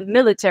 This is the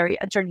military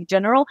Attorney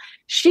General.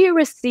 She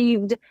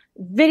received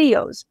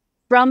videos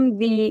from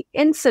the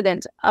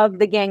incident of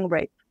the gang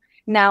rape.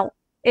 Now,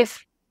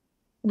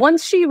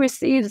 once she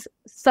receives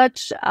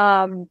such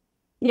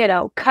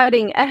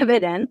cutting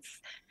evidence,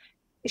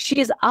 she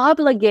is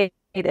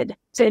obligated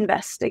to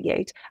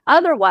investigate.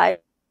 Otherwise,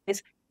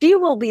 she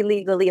will be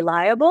legally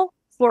liable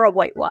for a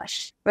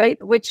whitewash,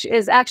 right? Which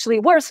is actually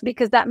worse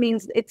because that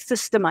means it's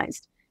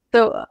systemized.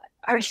 So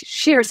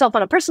she herself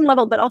on a personal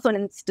level, but also on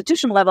an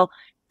institutional level,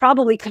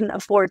 probably couldn't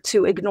afford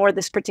to ignore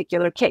this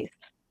particular case.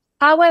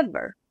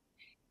 However,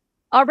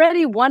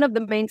 already one of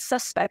the main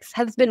suspects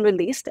has been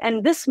released.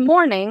 And this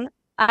morning,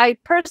 I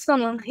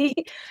personally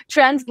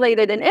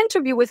translated an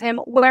interview with him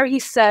where he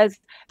says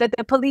that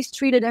the police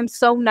treated him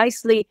so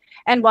nicely.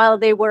 And while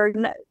they were,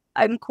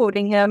 I'm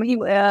quoting him,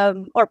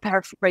 or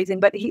paraphrasing,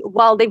 but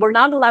while they were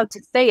not allowed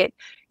to say it,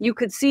 you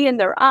could see in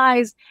their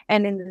eyes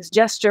and in this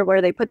gesture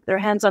where they put their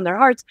hands on their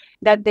hearts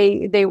that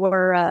they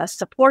were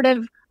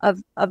supportive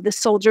of the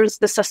soldiers,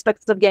 the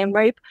suspects of gang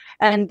rape,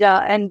 and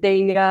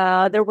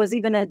there was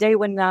even a day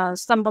when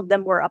some of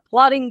them were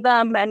applauding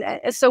them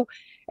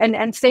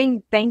and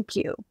saying thank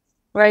you.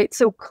 Right.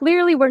 So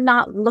clearly we're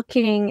not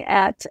looking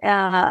at,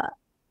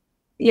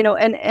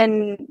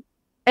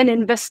 an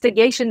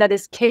investigation that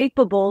is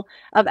capable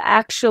of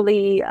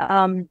actually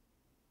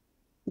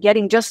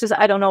getting justice.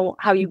 I don't know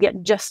how you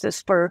get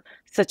justice for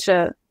such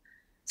a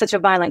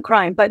violent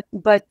crime, but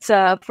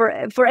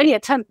for any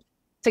attempt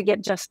to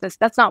get justice,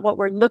 that's not what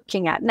we're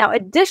looking at. Now,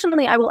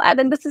 additionally, I will add,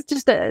 and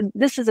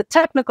this is a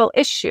technical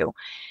issue.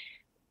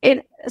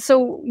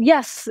 So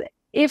yes,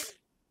 if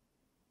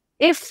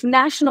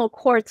national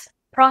courts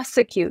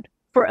prosecute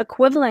for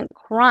equivalent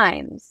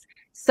crimes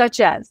such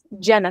as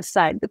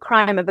genocide, the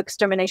crime of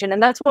extermination,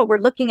 and that's what we're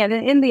looking at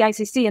in the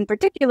ICC in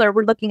particular.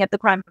 We're looking at the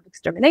crime of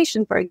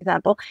extermination, for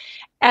example,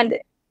 and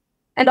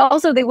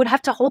also they would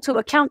have to hold to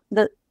account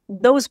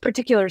those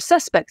particular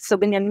suspects. So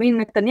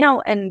Benjamin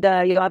Netanyahu and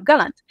Yoav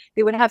Gallant,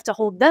 they would have to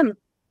hold them.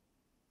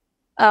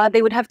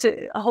 They would have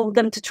to hold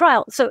them to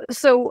trial.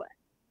 So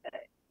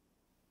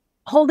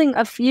holding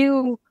a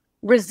few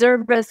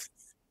reservists.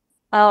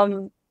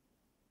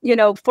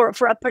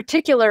 For a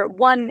particular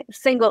one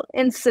single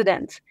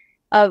incident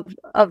of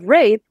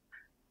rape,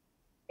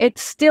 it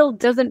still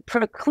doesn't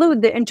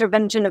preclude the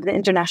intervention of the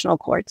international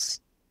courts.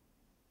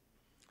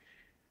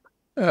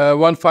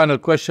 One final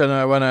question.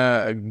 I want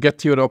to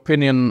get your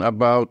opinion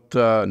about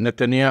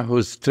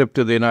Netanyahu's trip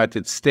to the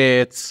United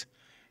States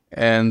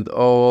and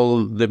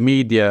all the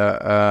media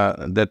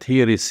that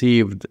he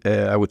received,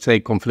 I would say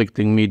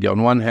conflicting media.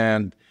 On one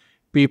hand,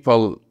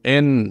 people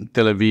in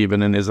Tel Aviv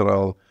and in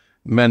Israel,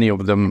 many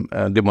of them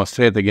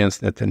demonstrate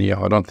against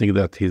Netanyahu. I don't think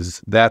that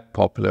he's that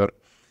popular.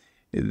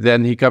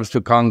 Then he comes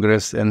to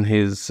Congress and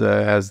has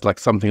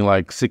something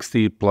like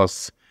 60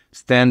 plus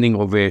standing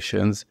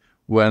ovations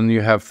when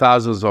you have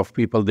thousands of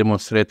people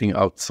demonstrating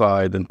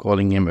outside and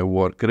calling him a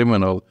war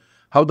criminal.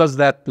 How does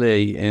that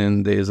play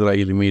in the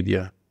Israeli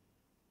media?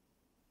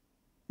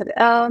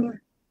 To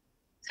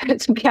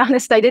be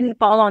honest, I didn't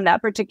follow on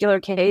that particular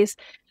case.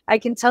 I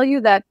can tell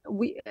you that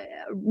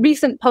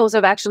recent polls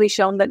have actually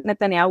shown that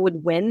Netanyahu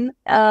would win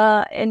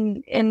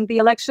in the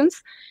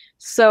elections.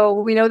 So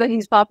we know that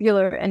he's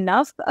popular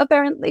enough,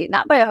 apparently,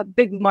 not by a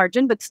big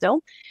margin, but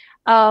still.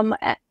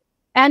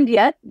 And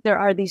yet there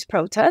are these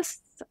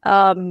protests.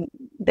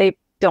 They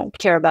don't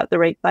care about the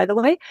rape, by the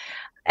way.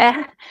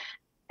 And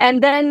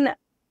then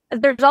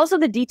there's also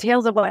the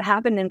details of what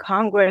happened in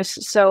Congress.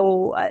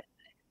 So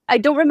I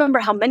don't remember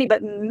how many,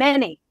 but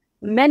many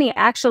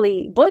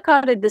actually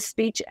boycotted this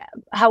speech.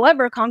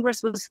 However,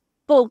 Congress was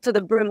full to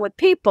the brim with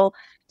people.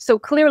 So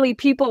clearly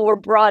people were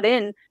brought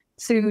in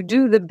to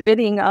do the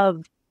bidding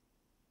of,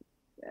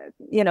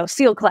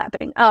 seal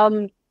clapping.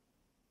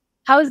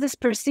 How is this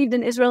perceived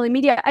in Israeli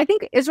media? I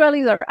think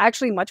Israelis are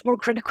actually much more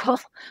critical,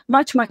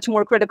 much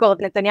more critical of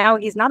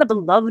Netanyahu. He's not a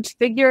beloved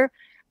figure.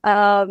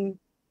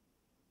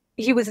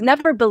 He was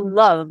never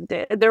beloved.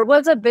 There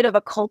was a bit of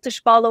a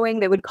cultish following.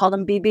 They would call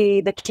him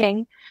Bibi the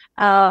king.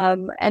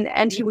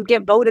 And he would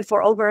get voted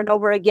for over and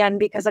over again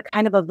because of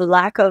kind of a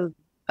lack of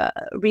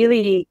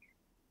really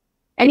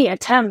any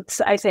attempts,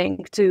 I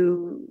think,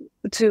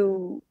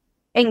 to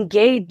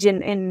engage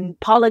in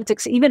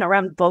politics, even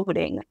around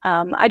voting.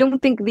 I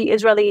don't think the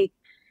Israeli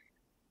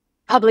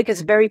public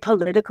is very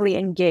politically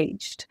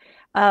engaged.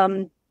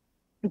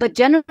 But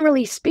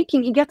generally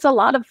speaking, he gets a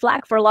lot of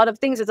flack for a lot of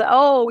things. It's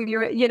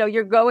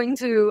you're going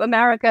to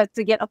America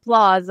to get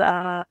applause.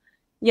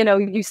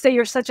 You say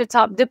you're such a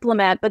top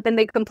diplomat, but then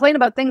they complain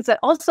about things that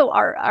also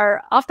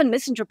are often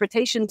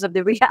misinterpretations of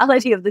the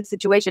reality of the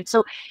situation.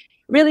 So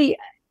really,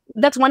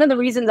 that's one of the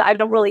reasons I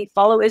don't really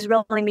follow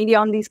Israeli media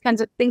on these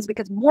kinds of things,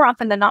 because more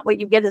often than not, what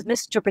you get is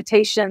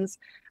misinterpretations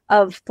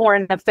of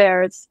foreign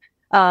affairs.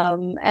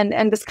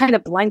 And this kind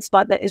of blind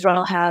spot that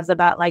Israel has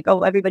about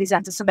everybody's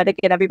anti-Semitic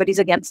and everybody's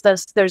against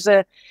us. There's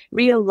a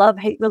real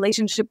love-hate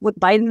relationship with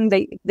Biden.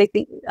 They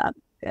think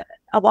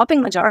a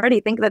whopping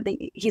majority think that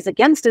he's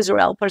against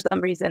Israel for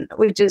some reason,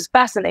 which is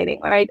fascinating,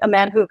 right? A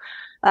man who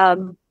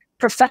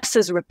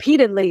professes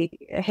repeatedly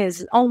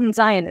his own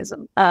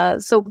Zionism.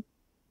 So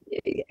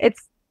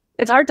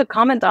it's hard to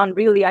comment on,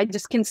 really. I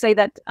just can say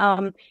that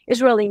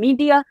Israeli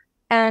media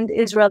and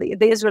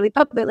the Israeli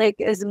public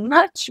is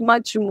much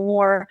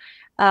more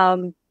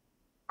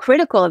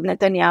critical of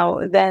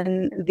Netanyahu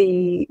than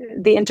the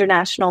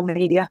international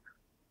media.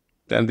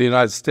 And the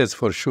United States,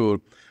 for sure.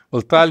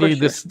 Well, Tali,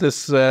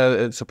 it's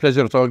a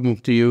pleasure talking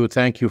to you.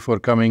 Thank you for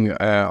coming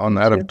on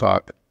Arab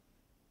Talk.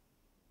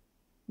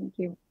 Thank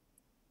you.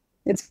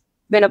 It's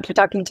been a pleasure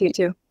talking to you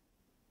too.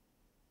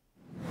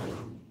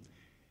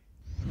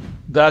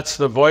 That's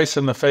the voice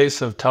and the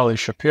face of Tali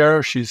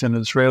Shapiro. She's an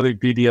Israeli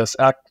BDS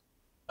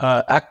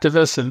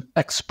activist and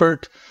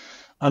expert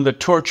on the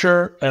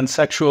torture and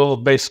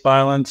sexual-based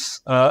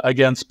violence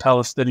against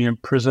Palestinian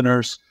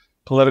prisoners,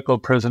 political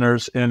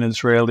prisoners in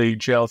Israeli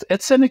jails.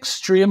 It's an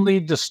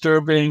extremely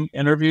disturbing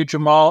interview,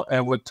 Jamal,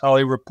 and what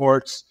Tali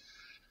reports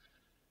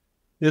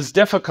is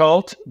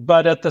difficult,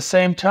 but at the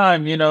same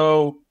time,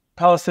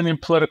 Palestinian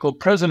political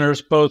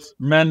prisoners, both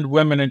men,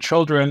 women, and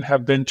children,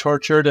 have been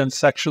tortured and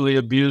sexually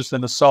abused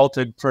and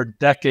assaulted for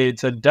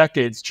decades and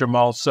decades,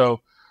 Jamal. So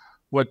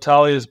what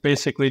Tali is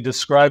basically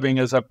describing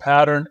is a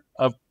pattern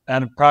of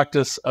and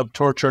practice of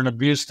torture and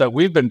abuse that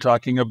we've been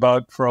talking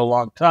about for a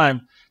long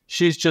time.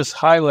 She's just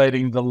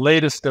highlighting the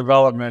latest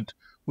development,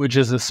 which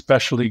is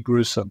especially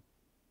gruesome.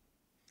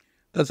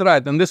 That's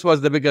right. And this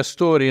was the biggest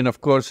story. And of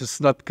course, it's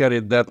not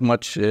carried that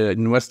much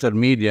in Western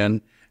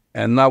media.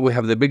 And now we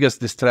have the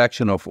biggest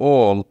distraction of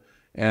all.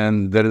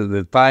 And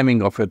the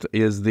timing of it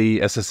is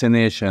the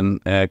assassination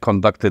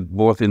conducted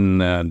both in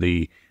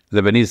the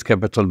Lebanese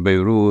capital,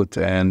 Beirut,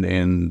 and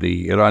in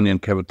the Iranian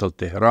capital,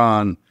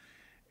 Tehran.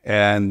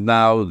 And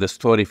now the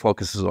story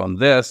focuses on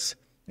this.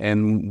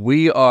 And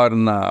we are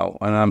now,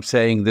 and I'm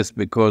saying this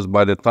because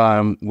by the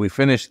time we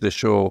finish the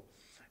show,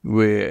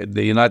 the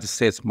United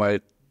States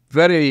might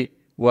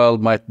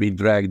be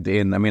dragged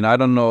in. I mean, I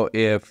don't know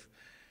if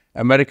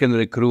American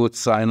recruits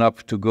sign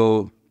up to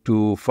go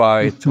to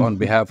fight on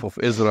behalf of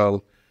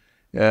Israel,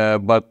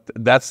 but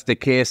that's the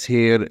case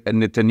here.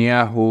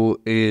 Netanyahu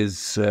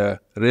is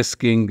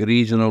risking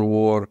regional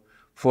war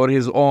for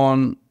his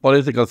own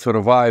political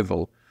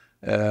survival.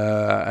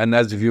 And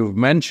as you've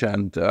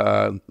mentioned,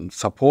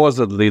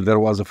 supposedly there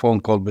was a phone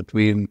call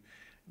between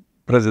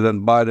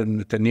President Biden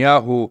and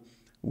Netanyahu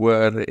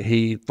where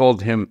he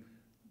told him,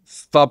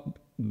 stop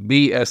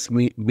BS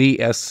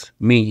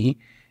me,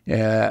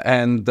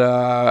 and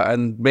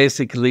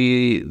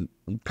basically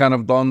kind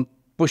of don't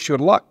push your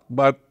luck.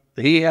 But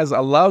he has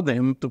allowed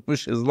him to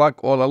push his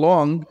luck all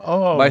along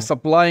by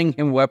supplying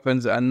him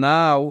weapons. And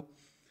now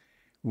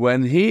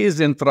when he is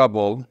in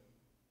trouble,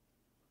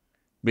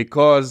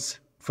 because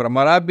from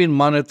what I've been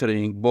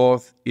monitoring,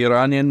 both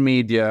Iranian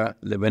media,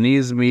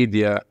 Lebanese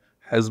media,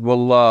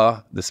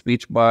 Hezbollah, the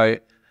speech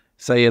by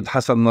Sayyid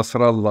Hassan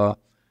Nasrallah,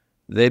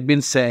 they've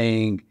been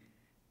saying,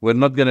 we're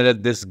not going to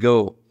let this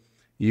go.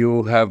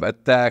 You have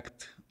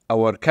attacked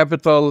our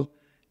capital.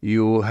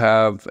 You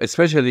have,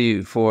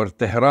 especially for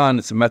Tehran,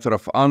 it's a matter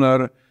of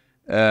honor.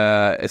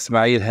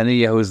 Ismail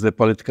Haniyeh, who is the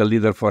political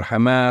leader for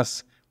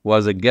Hamas,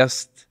 was a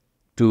guest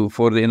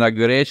for the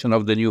inauguration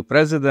of the new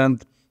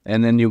president,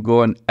 and then you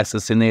go and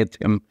assassinate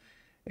him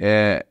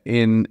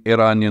in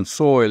Iranian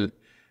soil,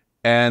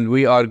 and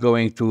we are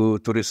going to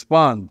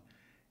respond.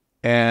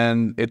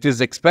 And it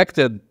is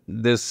expected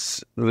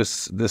this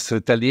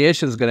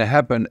retaliation is going to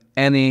happen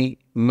any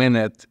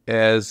minute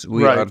as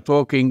we are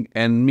talking.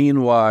 And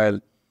meanwhile,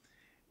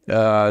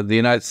 the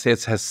United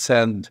States has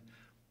sent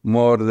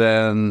more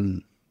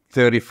than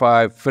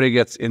 35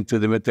 frigates into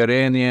the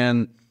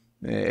Mediterranean,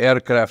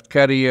 aircraft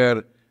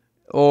carrier,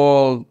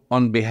 all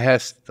on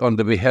behalf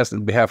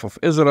of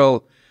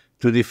Israel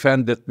to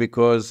defend it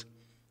because,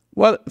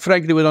 well,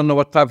 frankly, we don't know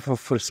what type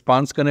of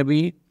response going to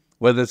be,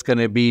 whether it's going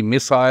to be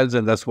missiles,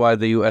 and that's why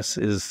the U.S.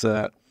 is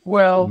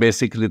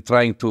basically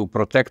trying to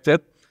protect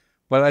it.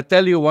 But I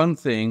tell you one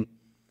thing,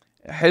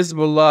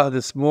 Hezbollah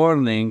this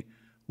morning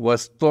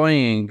was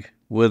toying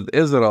with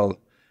Israel,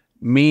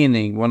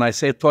 meaning, when I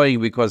say toying,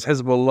 because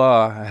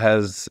Hezbollah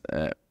has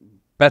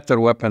better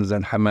weapons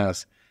than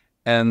Hamas,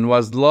 and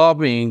was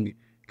lobbying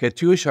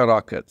Katyusha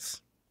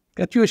rockets.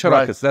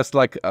 Rockets, that's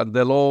like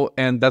the low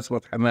end, that's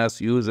what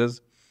Hamas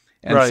uses.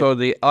 And so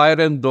the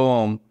Iron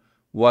Dome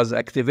was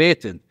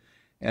activated.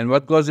 And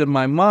what goes in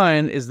my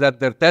mind is that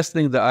they're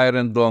testing the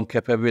Iron Dome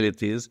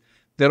capabilities.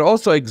 They're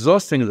also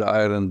exhausting the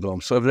Iron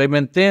Dome. So if they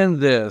maintain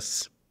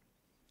this,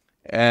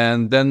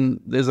 and then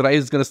the Israelis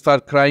is going to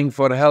start crying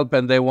for help,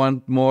 and they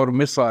want more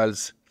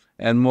missiles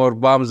and more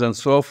bombs and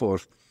so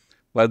forth.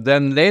 But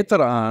then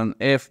later on,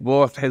 if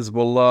both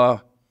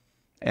Hezbollah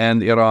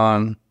and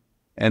Iran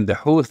and the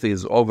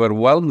Houthis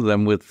overwhelm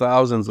them with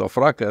thousands of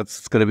rockets,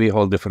 it's going to be a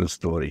whole different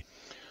story.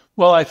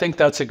 Well, I think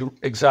that's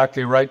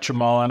exactly right,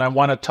 Jamal. And I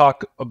want to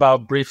talk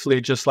about briefly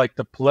just like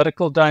the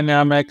political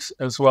dynamics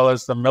as well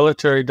as the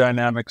military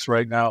dynamics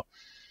right now.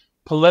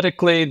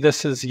 Politically,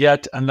 this is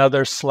yet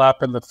another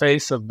slap in the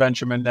face of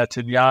Benjamin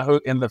Netanyahu,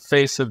 in the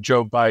face of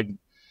Joe Biden.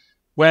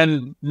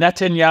 When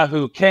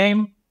Netanyahu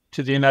came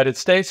to the United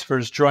States for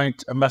his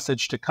joint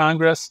message to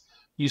Congress,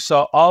 you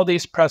saw all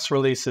these press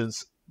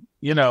releases,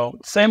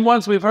 same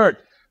ones we've heard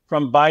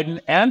from Biden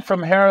and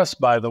from Harris,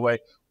 by the way.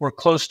 We're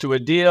close to a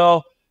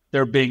deal.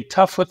 They're being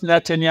tough with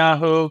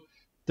Netanyahu.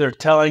 They're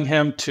telling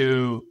him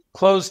to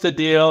close the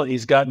deal.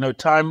 He's got no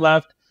time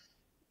left.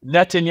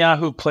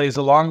 Netanyahu plays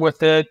along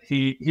with it.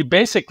 He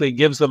basically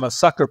gives them a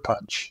sucker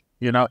punch.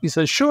 He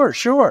says,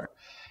 sure.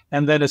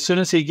 And then as soon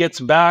as he gets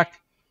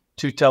back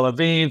to Tel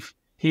Aviv,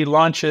 he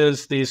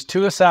launches these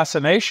 2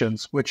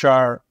 assassinations, which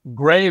are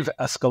grave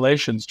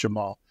escalations,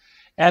 Jamal.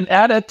 And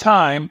at a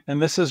time,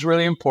 and this is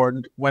really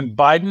important, when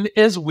Biden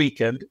is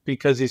weakened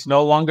because he's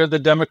no longer the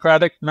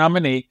Democratic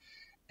nominee,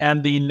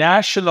 and the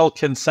national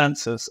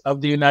consensus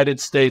of the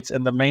United States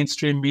and the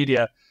mainstream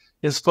media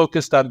is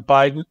focused on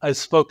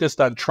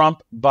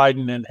Trump,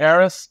 Biden, and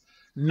Harris.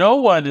 No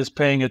one is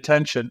paying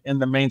attention in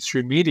the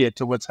mainstream media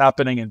to what's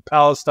happening in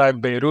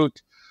Palestine,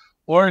 Beirut,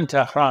 or in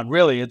Tehran.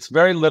 Really, it's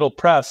very little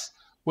press,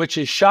 which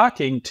is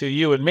shocking to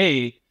you and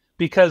me,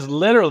 because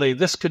literally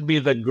this could be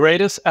the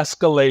greatest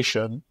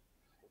escalation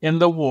in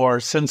the war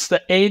since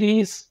the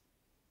 80s,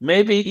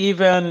 maybe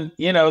even,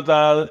 in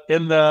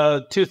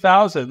the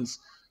 2000s,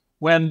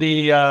 when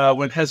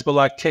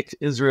Hezbollah kicked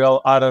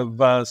Israel out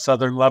of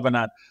southern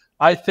Lebanon.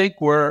 I think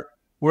we're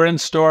in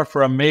store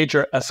for a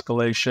major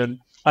escalation.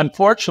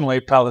 Unfortunately,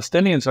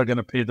 Palestinians are going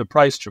to pay the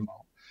price,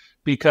 Jamal,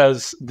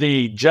 because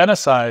the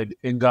genocide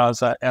in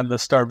Gaza and the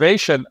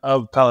starvation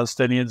of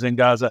Palestinians in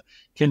Gaza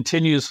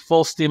continues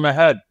full steam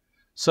ahead.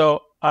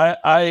 So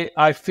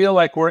I feel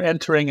like we're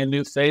entering a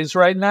new phase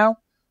right now,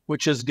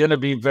 which is going to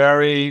be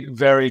very,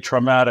 very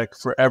traumatic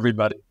for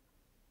everybody.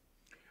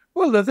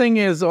 Well, the thing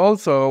is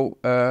also,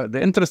 the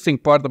interesting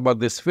part about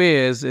this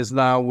phase is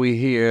now we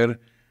hear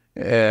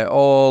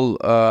all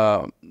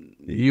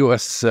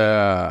U.S.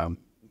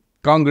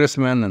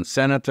 congressmen and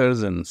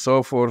senators and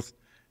so forth.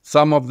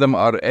 Some of them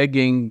are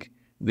egging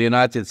the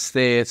United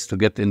States to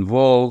get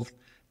involved,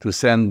 to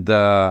send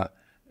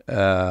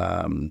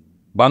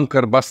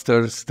bunker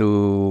busters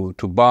to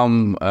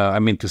bomb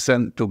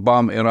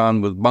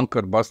Iran with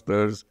bunker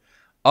busters.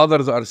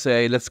 Others are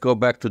saying, let's go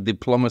back to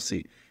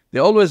diplomacy. They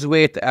always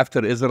wait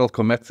after Israel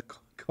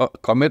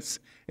commits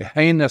a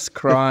heinous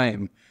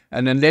crime,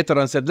 and then later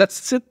on said, let's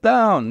sit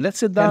down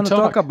and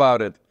talk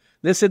about it.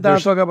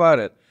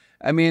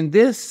 I mean,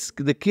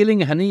 the killing,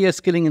 Haniya's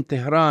killing in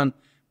Tehran,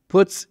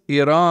 puts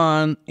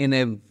Iran in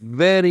a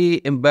very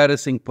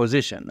embarrassing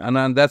position.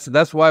 And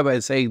that's why I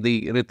say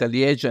the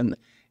retaliation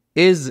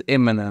is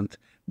imminent,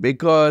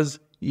 because,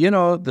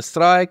 the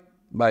strike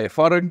by a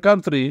foreign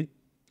country,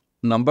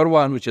 number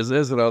one, which is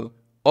Israel,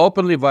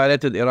 openly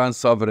violated Iran's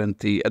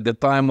sovereignty at the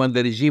time when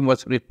the regime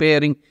was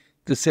preparing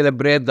to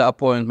celebrate the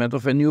appointment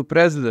of a new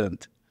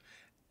president.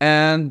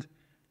 And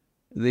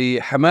the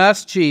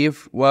Hamas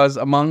chief was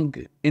among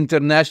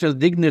international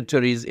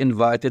dignitaries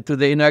invited to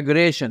the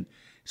inauguration.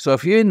 So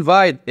if you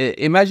imagine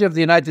if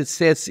the United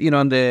States,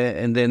 in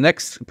the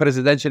next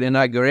presidential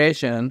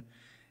inauguration,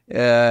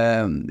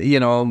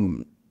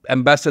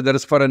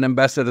 ambassadors, foreign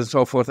ambassadors, and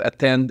so forth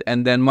attend,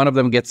 and then one of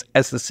them gets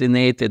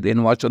assassinated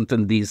in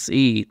Washington,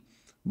 D.C.,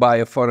 by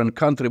a foreign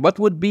country, what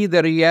would be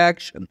the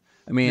reaction?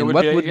 I mean,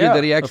 what would be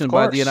the reaction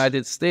by the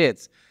United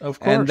States? Of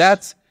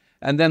course.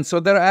 And then so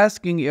they're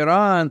asking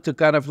Iran to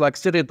kind of like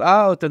sit it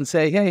out and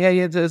say, hey,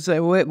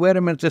 wait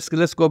a minute,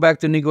 let's go back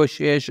to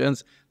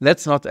negotiations.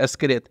 Let's not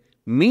escalate.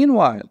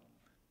 Meanwhile,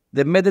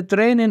 the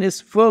Mediterranean is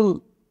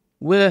full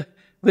with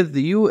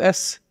the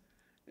U.S.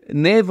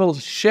 naval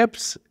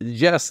ships.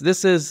 Just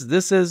this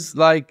is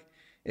like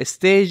a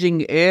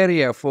staging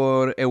area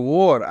for a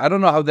war. I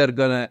don't know how they're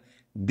gonna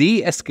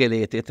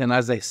de-escalate it. And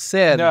as I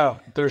said, no,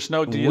 there's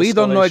no de-escalation. We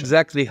don't know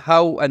exactly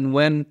how and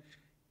when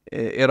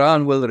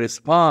Iran will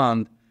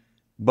respond,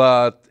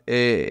 but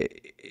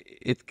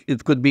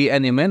it could be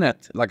any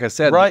minute. Like I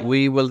said, right.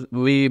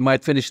 we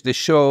might finish the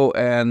show,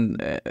 and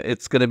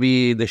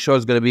the show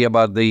is gonna be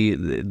about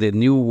the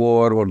new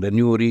war or the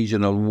new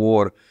regional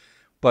war.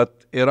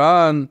 But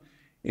Iran,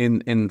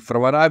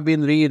 from what I've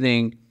been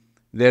reading,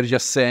 they're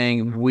just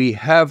saying we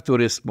have to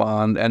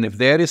respond, and if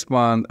they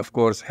respond, of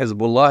course,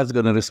 Hezbollah is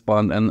going to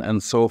respond,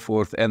 and so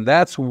forth. And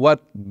that's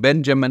what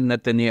Benjamin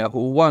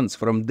Netanyahu wants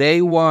from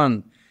day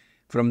one,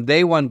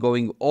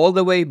 going all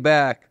the way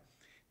back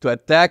to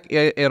attack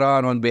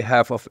Iran on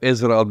behalf of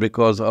Israel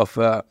because of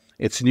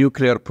its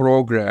nuclear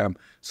program.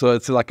 So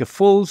it's like a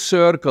full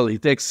circle. He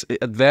takes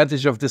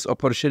advantage of this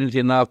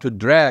opportunity now to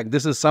drag.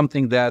 This is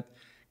something that,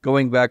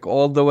 going back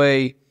all the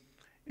way,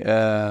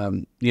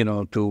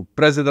 to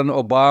President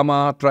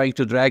Obama, trying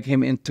to drag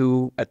him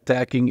into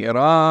attacking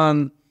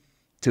Iran,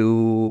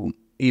 to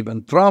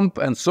even Trump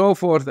and so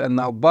forth, and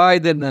now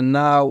Biden, and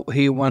now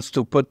he wants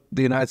to put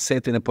the United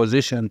States in a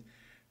position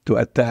to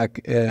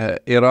attack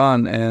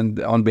Iran and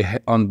on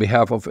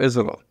behalf of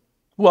Israel.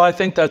 Well, I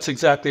think that's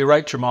exactly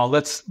right, Jamal.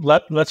 Let's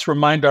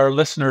remind our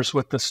listeners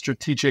what the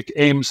strategic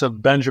aims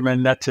of Benjamin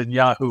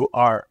Netanyahu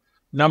are.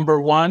 Number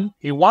one,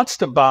 he wants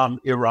to bomb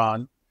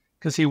Iran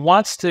because he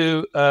wants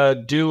to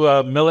do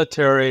a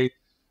military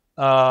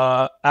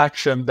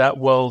action that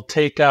will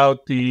take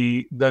out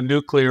the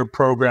nuclear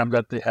program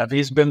that they have.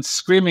 He's been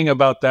screaming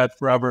about that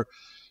forever.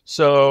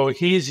 So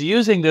he's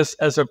using this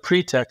as a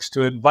pretext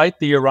to invite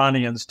the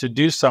Iranians to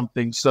do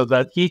something so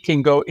that he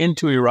can go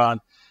into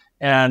Iran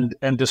and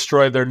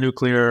destroy their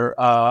nuclear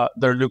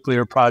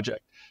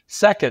project.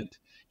 Second,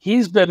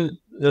 he's been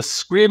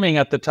screaming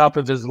at the top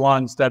of his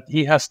lungs that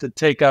he has to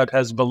take out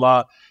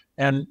Hezbollah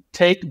and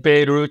take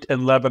Beirut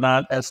and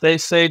Lebanon, as they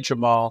say,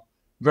 Jamal,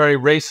 very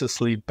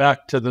racistly,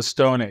 back to the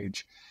Stone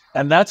Age.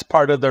 And that's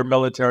part of their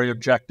military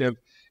objective.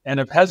 And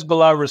if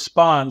Hezbollah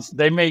responds,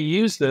 they may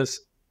use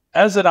this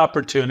as an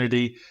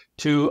opportunity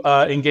to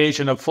engage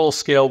in a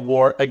full-scale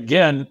war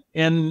again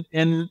in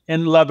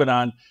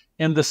Lebanon,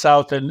 in the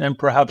south, and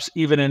perhaps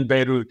even in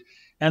Beirut.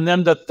 And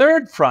then the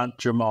third front,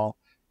 Jamal,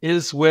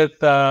 is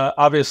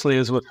obviously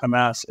with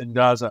Hamas in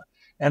Gaza.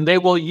 And they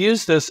will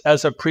use this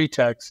as a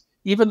pretext.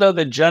 Even though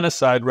the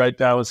genocide right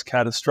now is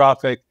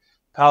catastrophic,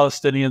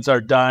 Palestinians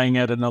are dying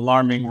at an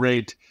alarming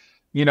rate.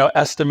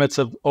 Estimates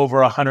of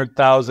over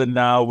 100,000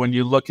 now when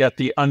you look at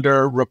the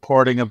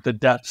underreporting of the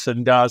deaths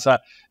in Gaza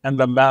and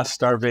the mass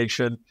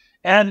starvation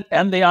and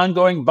the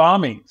ongoing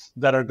bombings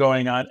that are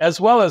going on, as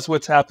well as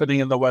what's happening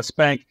in the West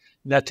Bank.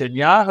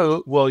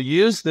 Netanyahu will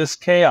use this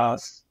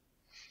chaos,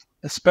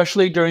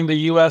 especially during the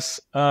U.S.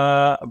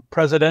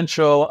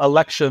 Presidential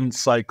election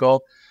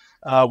cycle,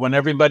 when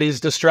everybody's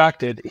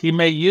distracted. He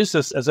may use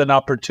this as an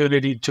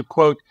opportunity to,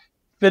 quote,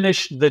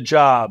 finish the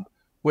job,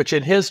 which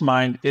in his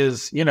mind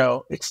is,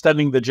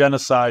 extending the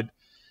genocide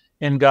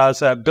in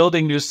Gaza,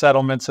 building new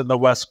settlements in the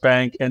West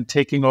Bank, and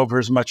taking over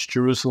as much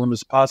Jerusalem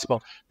as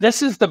possible.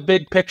 This is the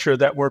big picture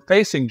that we're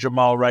facing,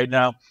 Jamal, right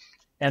now.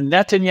 And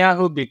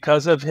Netanyahu,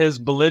 because of his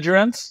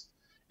belligerence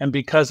and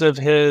because of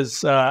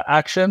his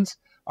actions,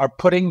 are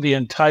putting the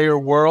entire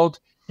world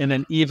in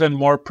an even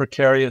more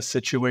precarious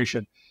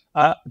situation.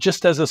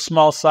 Just as a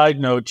small side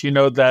note,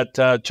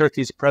 that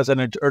Turkey's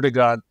President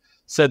Erdogan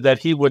said that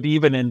he would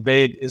even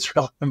invade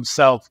Israel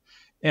himself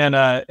in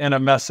a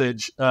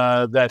message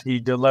that he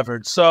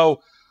delivered.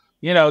 So,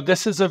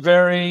 this is a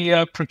very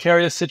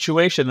precarious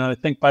situation. And I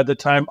think by the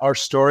time our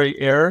story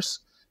airs,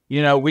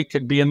 we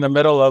could be in the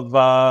middle of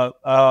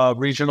a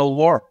regional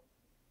war.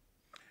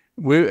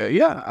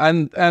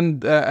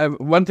 And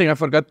one thing I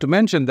forgot to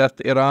mention,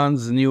 that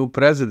Iran's new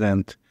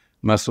president,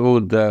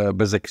 Masoud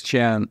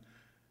Pezeshkian,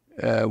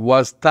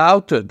 was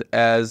touted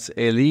as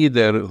a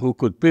leader who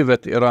could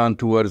pivot Iran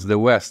towards the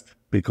West,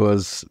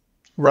 because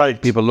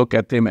people look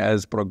at him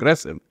as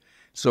progressive.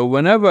 So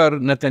whenever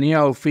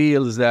Netanyahu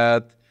feels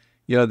that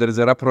there is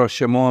a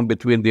rapprochement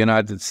between the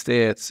United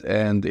States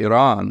and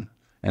Iran,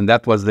 and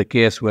that was the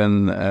case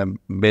when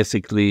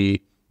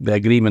basically the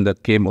agreement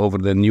that came over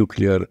the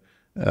nuclear,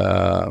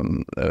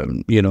 Iran's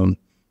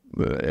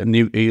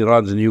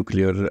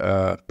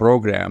nuclear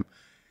program.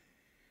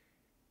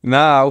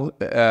 Now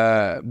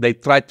they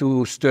try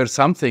to stir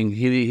something.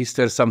 He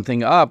stirs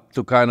something up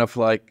to kind of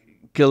like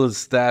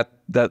kills that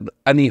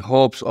any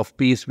hopes of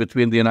peace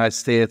between the United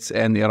States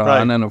and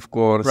Iran, and of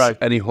course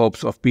any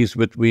hopes of peace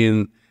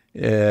between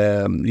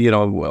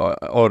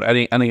or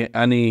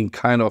any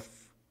kind of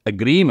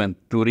agreement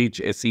to reach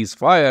a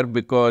ceasefire,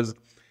 because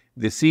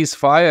the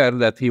ceasefire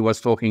that he was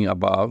talking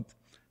about,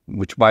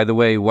 which, by the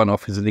way, one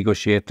of his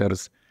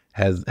negotiators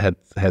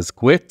has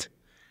quit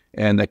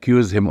and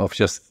accused him of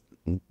just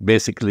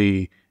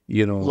basically,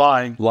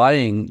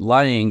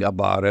 lying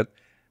about it,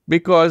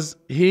 because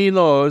he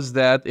knows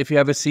that if you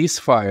have a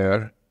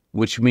ceasefire,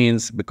 which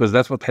means, because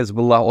that's what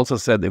Hezbollah also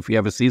said, if you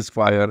have a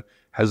ceasefire,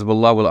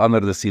 Hezbollah will honor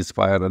the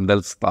ceasefire and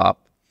they'll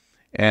stop,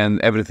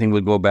 and everything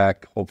will go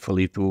back,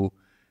 hopefully, to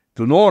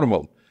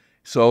normal.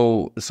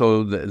 So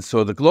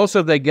the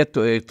closer they get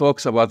to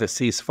talks about a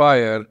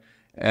ceasefire,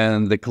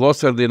 and the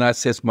closer the United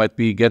States might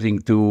be getting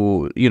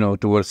to,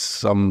 towards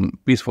some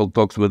peaceful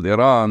talks with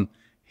Iran,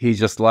 he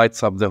just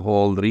lights up the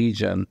whole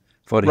region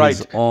for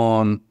his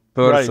own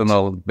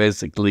personal,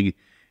 basically,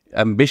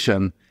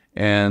 ambition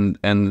and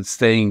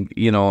staying,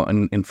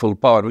 in full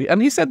power.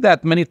 And he said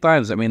that many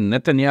times. I mean,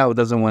 Netanyahu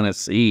doesn't want to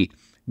see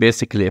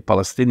basically a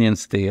Palestinian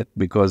state,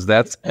 because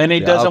that's and he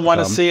doesn't want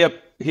to see a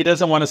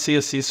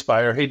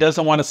ceasefire. He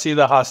doesn't want to see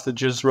the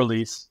hostages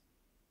released.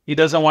 He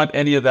doesn't want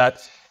any of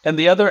that. And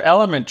the other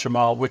element,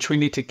 Jamal, which we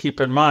need to keep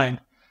in mind,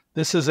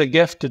 this is a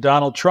gift to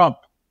Donald Trump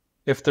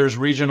if there's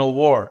regional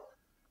war.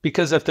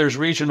 Because if there's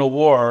regional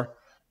war,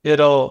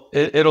 it'll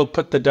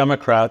put the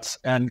Democrats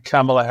and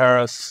Kamala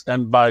Harris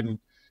and Biden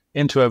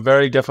into a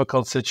very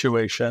difficult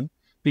situation,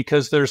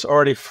 because there's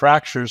already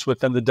fractures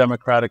within the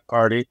Democratic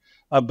Party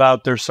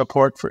about their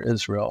support for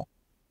Israel.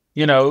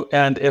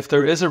 And if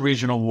there is a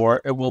regional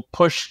war, it will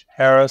push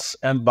Harris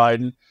and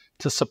Biden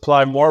to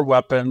supply more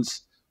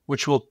weapons,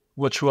 which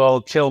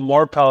will kill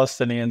more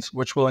Palestinians,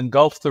 which will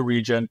engulf the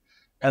region,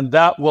 and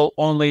that will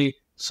only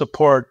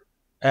support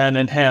and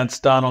enhance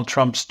Donald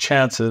Trump's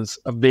chances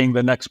of being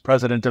the next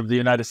president of the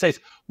United States,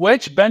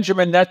 which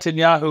Benjamin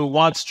Netanyahu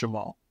wants,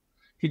 Jamal.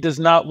 He does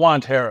not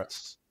want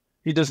Harris.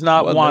 He does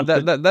not want...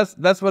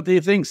 That's what he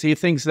thinks. He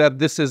thinks that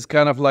this is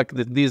kind of like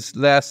these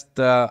last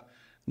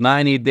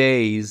 90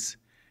 days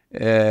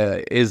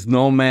is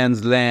no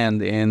man's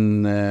land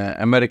in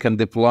American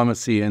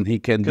diplomacy, and he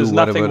can do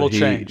whatever nothing will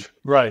change.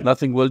 Right.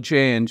 Nothing will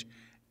change.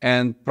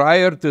 And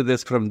prior to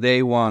this, from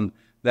day one,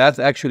 that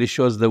actually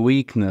shows the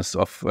weakness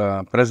of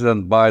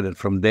President Biden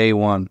from day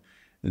one.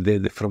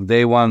 From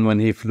day one, when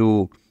he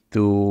flew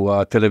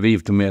to Tel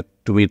Aviv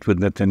to meet with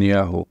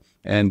Netanyahu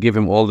and give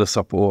him all the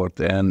support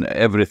and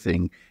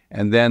everything.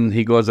 And then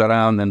he goes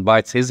around and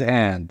bites his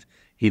hand.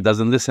 He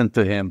doesn't listen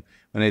to him.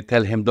 When they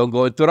tell him, don't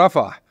go into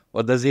Rafah,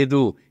 what does he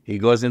do? He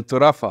goes into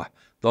Rafah.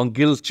 Don't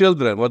kill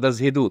children. What does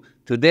he do?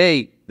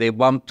 Today, they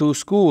bombed two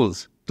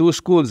schools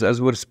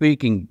as we're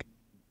speaking.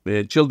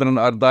 Children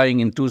are dying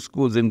in two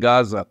schools in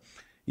Gaza.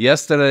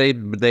 Yesterday,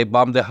 they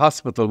bombed the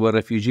hospital where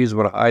refugees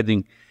were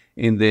hiding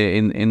in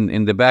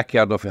the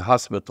backyard of a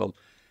hospital.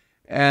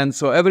 And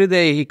so every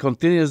day he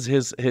continues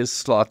his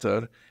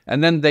slaughter.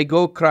 And then they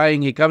go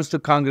crying. He comes to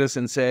Congress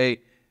and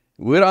say,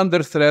 we're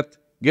under threat.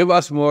 Give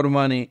us more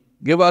money.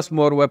 Give us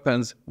more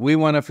weapons. We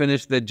want to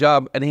finish the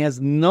job. And he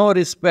has no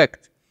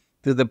respect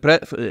to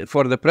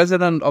for the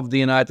President of the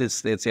United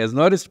States. He has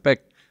no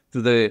respect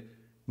to the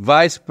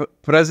Vice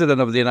President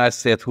of the United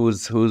States,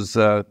 who's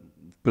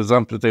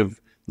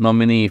presumptive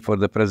nominee for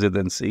the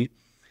presidency.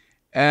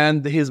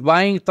 And he's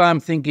buying time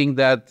thinking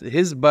that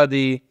his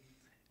buddy,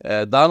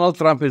 Donald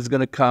Trump, is going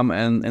to come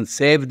and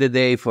save the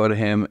day for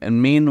him.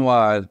 And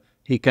meanwhile,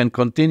 he can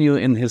continue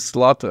in his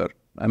slaughter.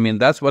 I mean,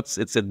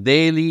 it's a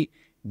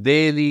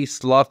daily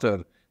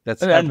slaughter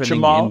that's happening,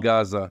 Jamal, in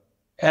Gaza.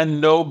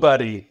 And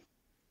nobody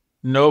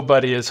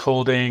is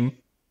holding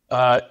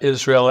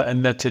Israel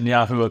and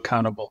Netanyahu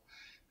accountable.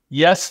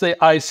 Yes, the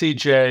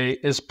ICJ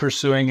is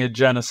pursuing a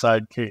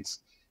genocide case.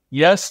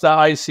 Yes, the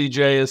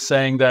ICJ is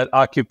saying that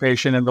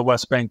occupation in the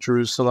West Bank,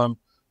 Jerusalem,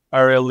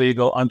 are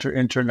illegal under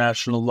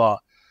international law.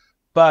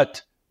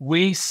 But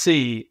we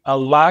see a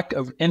lack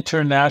of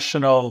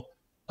international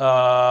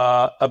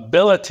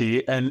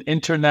ability and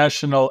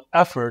international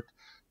effort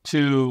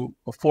to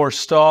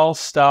forestall,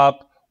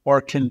 stop, or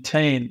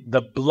contain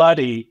the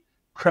bloody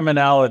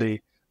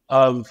criminality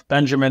of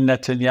Benjamin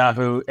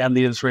Netanyahu and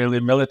the Israeli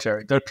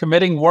military. They're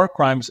committing war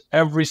crimes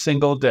every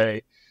single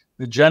day.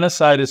 The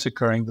genocide is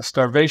occurring. The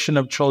starvation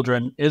of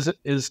children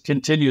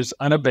continues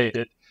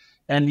unabated.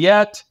 And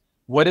yet,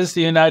 what is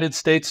the United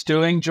States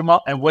doing,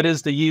 Jamal? And what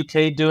is the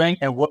UK doing?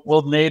 And what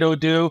will NATO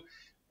do?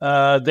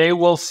 They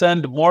will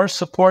send more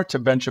support to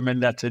Benjamin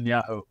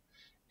Netanyahu.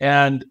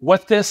 And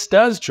what this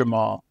does,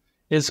 Jamal,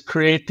 is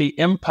create the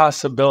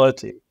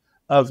impossibility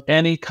of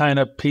any kind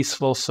of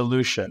peaceful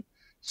solution.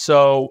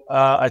 So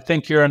I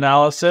think your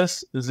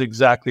analysis is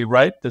exactly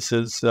right. This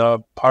is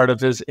part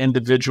of his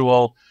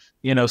individual,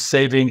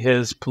 saving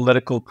his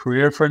political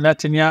career for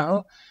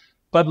Netanyahu.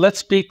 But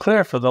let's be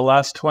clear, for the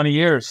last 20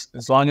 years,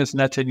 as long as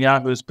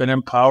Netanyahu has been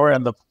in power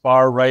and the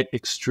far-right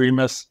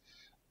extremist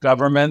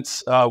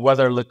governments,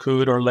 whether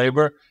Likud or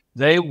Labor,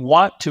 they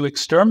want to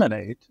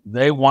exterminate.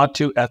 They want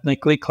to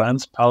ethnically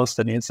cleanse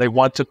Palestinians. They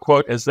want to,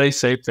 quote, as they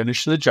say,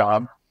 finish the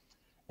job.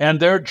 And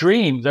their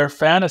dream, their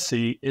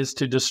fantasy, is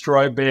to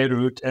destroy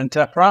Beirut and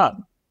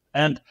Tehran.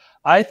 And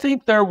I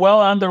think they're well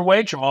on their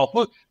way,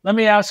 Jamal. Let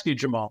me ask you,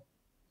 Jamal,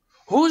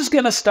 who's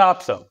going to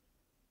stop them?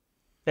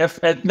 if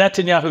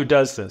Netanyahu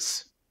does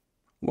this?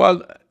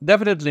 Well,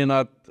 definitely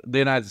not the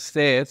United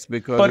States,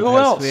 because But it who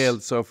has else?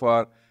 failed so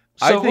far.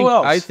 So who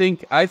else? I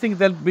think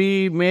there'll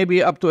be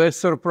maybe up to a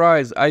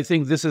surprise. I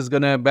think this is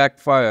gonna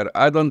backfire.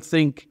 I don't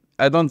think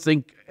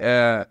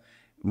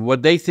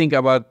what they think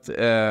about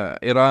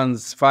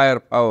Iran's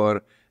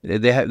firepower.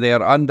 They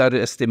are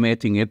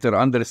underestimating it. They're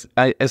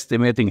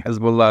underestimating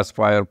Hezbollah's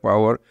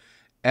firepower,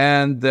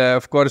 and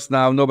of course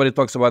now nobody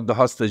talks about the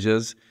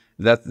hostages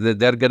that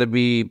they're gonna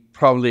be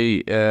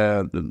probably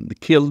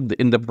killed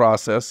in the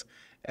process,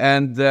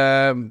 and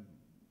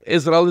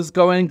Israel is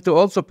going to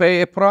also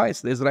pay a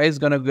price. Israel is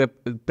going to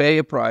pay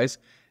a price.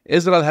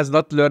 Israel has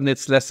not learned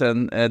its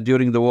lesson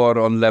during the war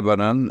on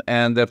Lebanon,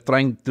 and they're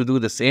trying to do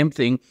the same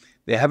thing.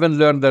 They haven't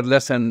learned their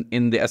lesson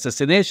in the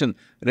assassination.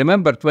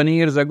 Remember, 20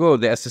 years ago,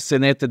 they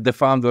assassinated the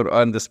founder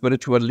and the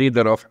spiritual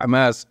leader of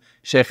Hamas,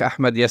 Sheikh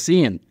Ahmed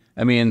Yassin.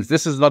 I mean,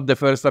 this is not the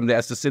first time they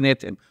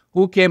assassinate him.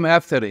 Who came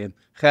after him?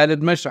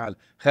 Khalid Mash'al.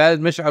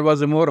 Khalid Mash'al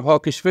was a more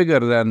hawkish figure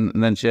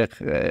than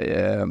Sheikh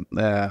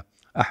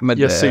Ahmed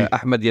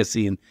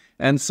Yassin.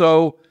 And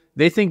so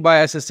they think by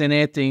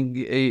assassinating,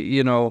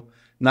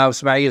 now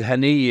Ismail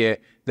Haniyeh,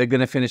 they're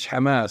going to finish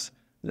Hamas.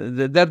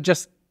 They're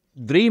just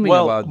dreaming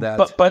about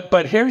that.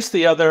 But here's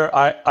the other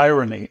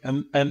irony.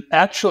 And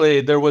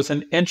actually, there was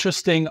an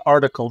interesting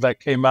article that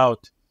came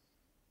out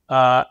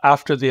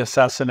after the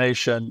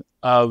assassination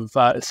of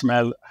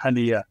Ismail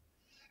Haniyeh.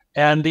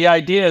 And the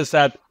idea is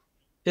that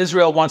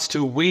Israel wants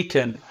to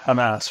weaken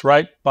Hamas,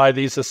 right? By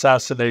these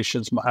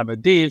assassinations,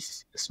 Mohammed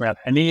Deif, Ismail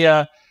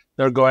Haniyeh,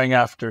 they're going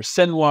after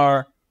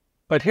Sinwar.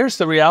 But here's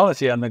the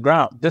reality on the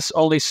ground. This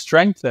only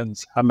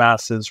strengthens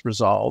Hamas's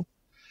resolve.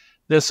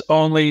 This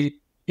only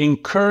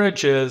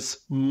encourages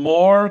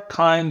more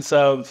kinds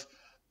of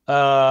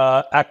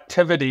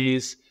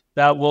activities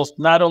that will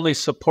not only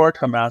support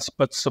Hamas,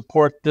 but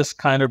support this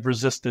kind of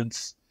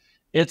resistance.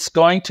 It's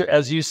going to,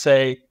 as you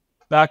say,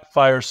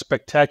 backfire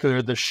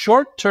spectacular. The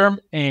short-term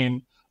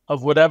aim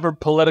of whatever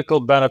political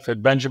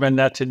benefit Benjamin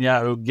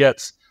Netanyahu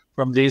gets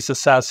from these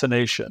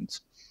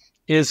assassinations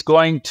is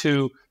going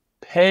to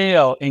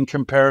pale in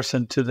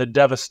comparison to the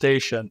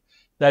devastation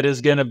that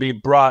is going to be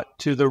brought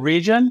to the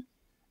region,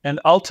 and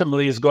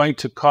ultimately is going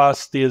to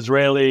cost the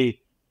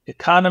Israeli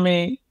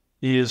economy,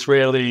 the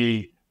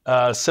Israeli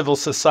civil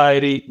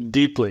society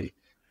deeply.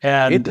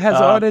 And it has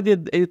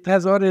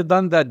already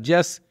done that.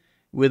 Just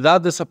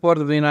without the support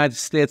of the United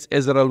States,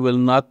 Israel will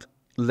not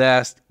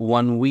last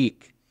 1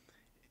 week.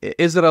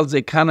 Israel's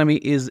economy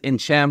is in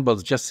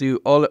shambles. Just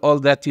all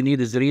that you need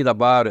is read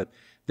about it.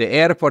 The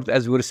airport,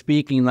 as we're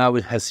speaking now,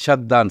 it has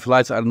shut down.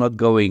 Flights are not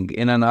going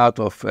in and out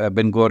of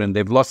Ben Gurion.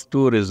 They've lost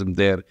tourism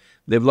there.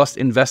 They've lost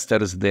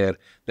investors there.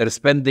 They're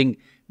spending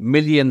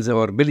millions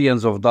or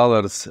billions of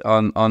dollars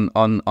on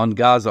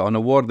Gaza, on a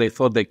war they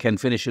thought they can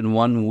finish in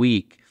 1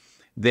 week.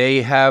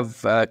 They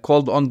have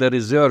called on the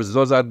reserves.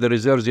 Those are the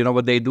reserves. You know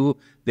what they do?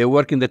 They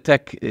work in the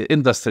tech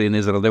industry in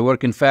Israel. They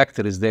work in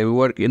factories. They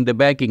work in the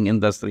banking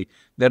industry.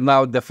 They're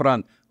now at the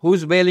front.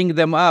 Who's bailing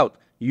them out?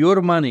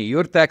 Your money,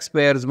 your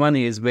taxpayers'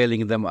 money is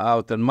bailing them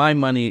out, and my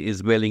money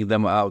is bailing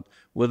them out.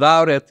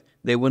 Without it,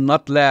 they will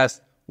not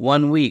last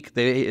 1 week.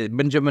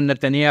 Benjamin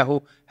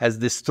Netanyahu has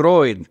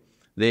destroyed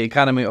the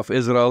economy of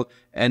Israel,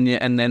 and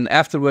then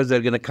afterwards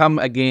they're going to come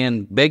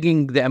again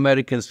begging the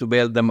Americans to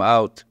bail them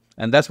out.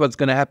 And that's what's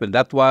going to happen.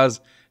 That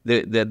was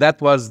his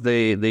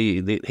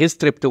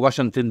trip to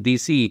Washington,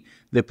 D.C.,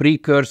 the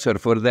precursor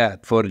for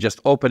that, for just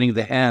opening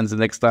the hands the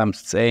next time,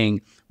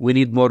 saying, we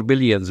need more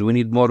billions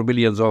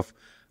of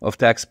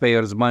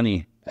taxpayers'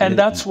 money. And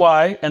that's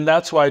why,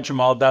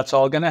 Jamal, that's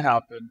all going to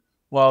happen.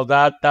 Well,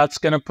 that's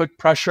going to put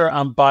pressure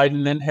on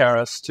Biden and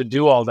Harris to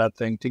do all that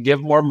thing, to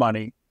give more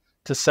money,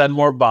 to send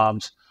more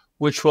bombs,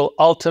 which will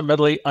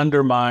ultimately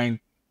undermine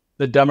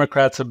the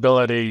Democrats'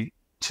 ability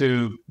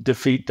to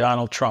defeat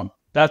Donald Trump.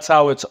 That's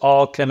how it's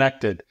all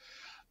connected.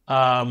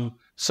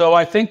 So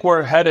I think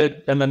we're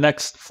headed in the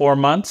next 4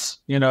 months,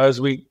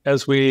 as we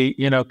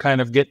kind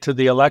of get to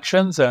the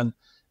elections and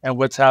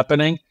what's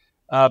happening.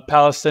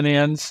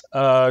 Palestinians,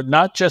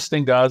 not just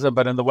in Gaza,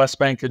 but in the West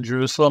Bank and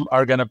Jerusalem,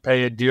 are going to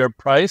pay a dear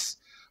price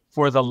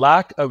for the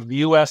lack of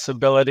U.S.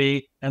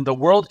 ability and the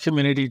world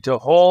community to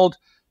hold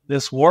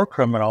this war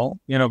criminal,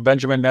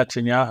 Benjamin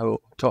Netanyahu,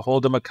 to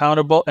hold him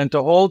accountable, and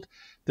to hold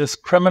this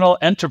criminal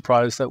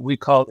enterprise that we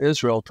call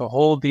Israel, to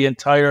hold the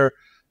entire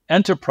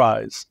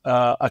enterprise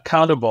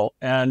accountable.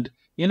 And,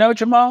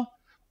 Jamal,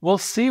 we'll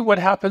see what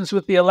happens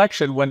with the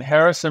election when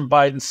Harris and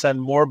Biden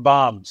send more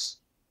bombs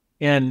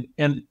to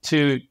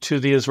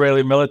the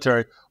Israeli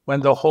military,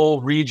 when the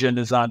whole region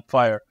is on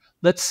fire.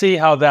 Let's see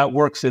how that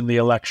works in the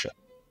election.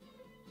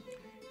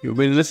 You've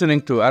been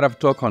listening to Arab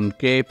Talk on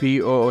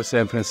KPOO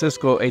San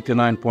Francisco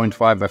 89.5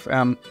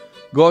 FM.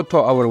 Go to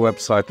our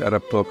website,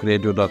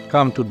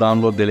 arabtalkradio.com, to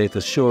download the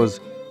latest shows,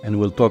 and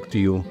we'll talk to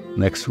you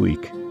next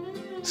week.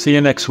 See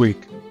you next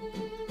week.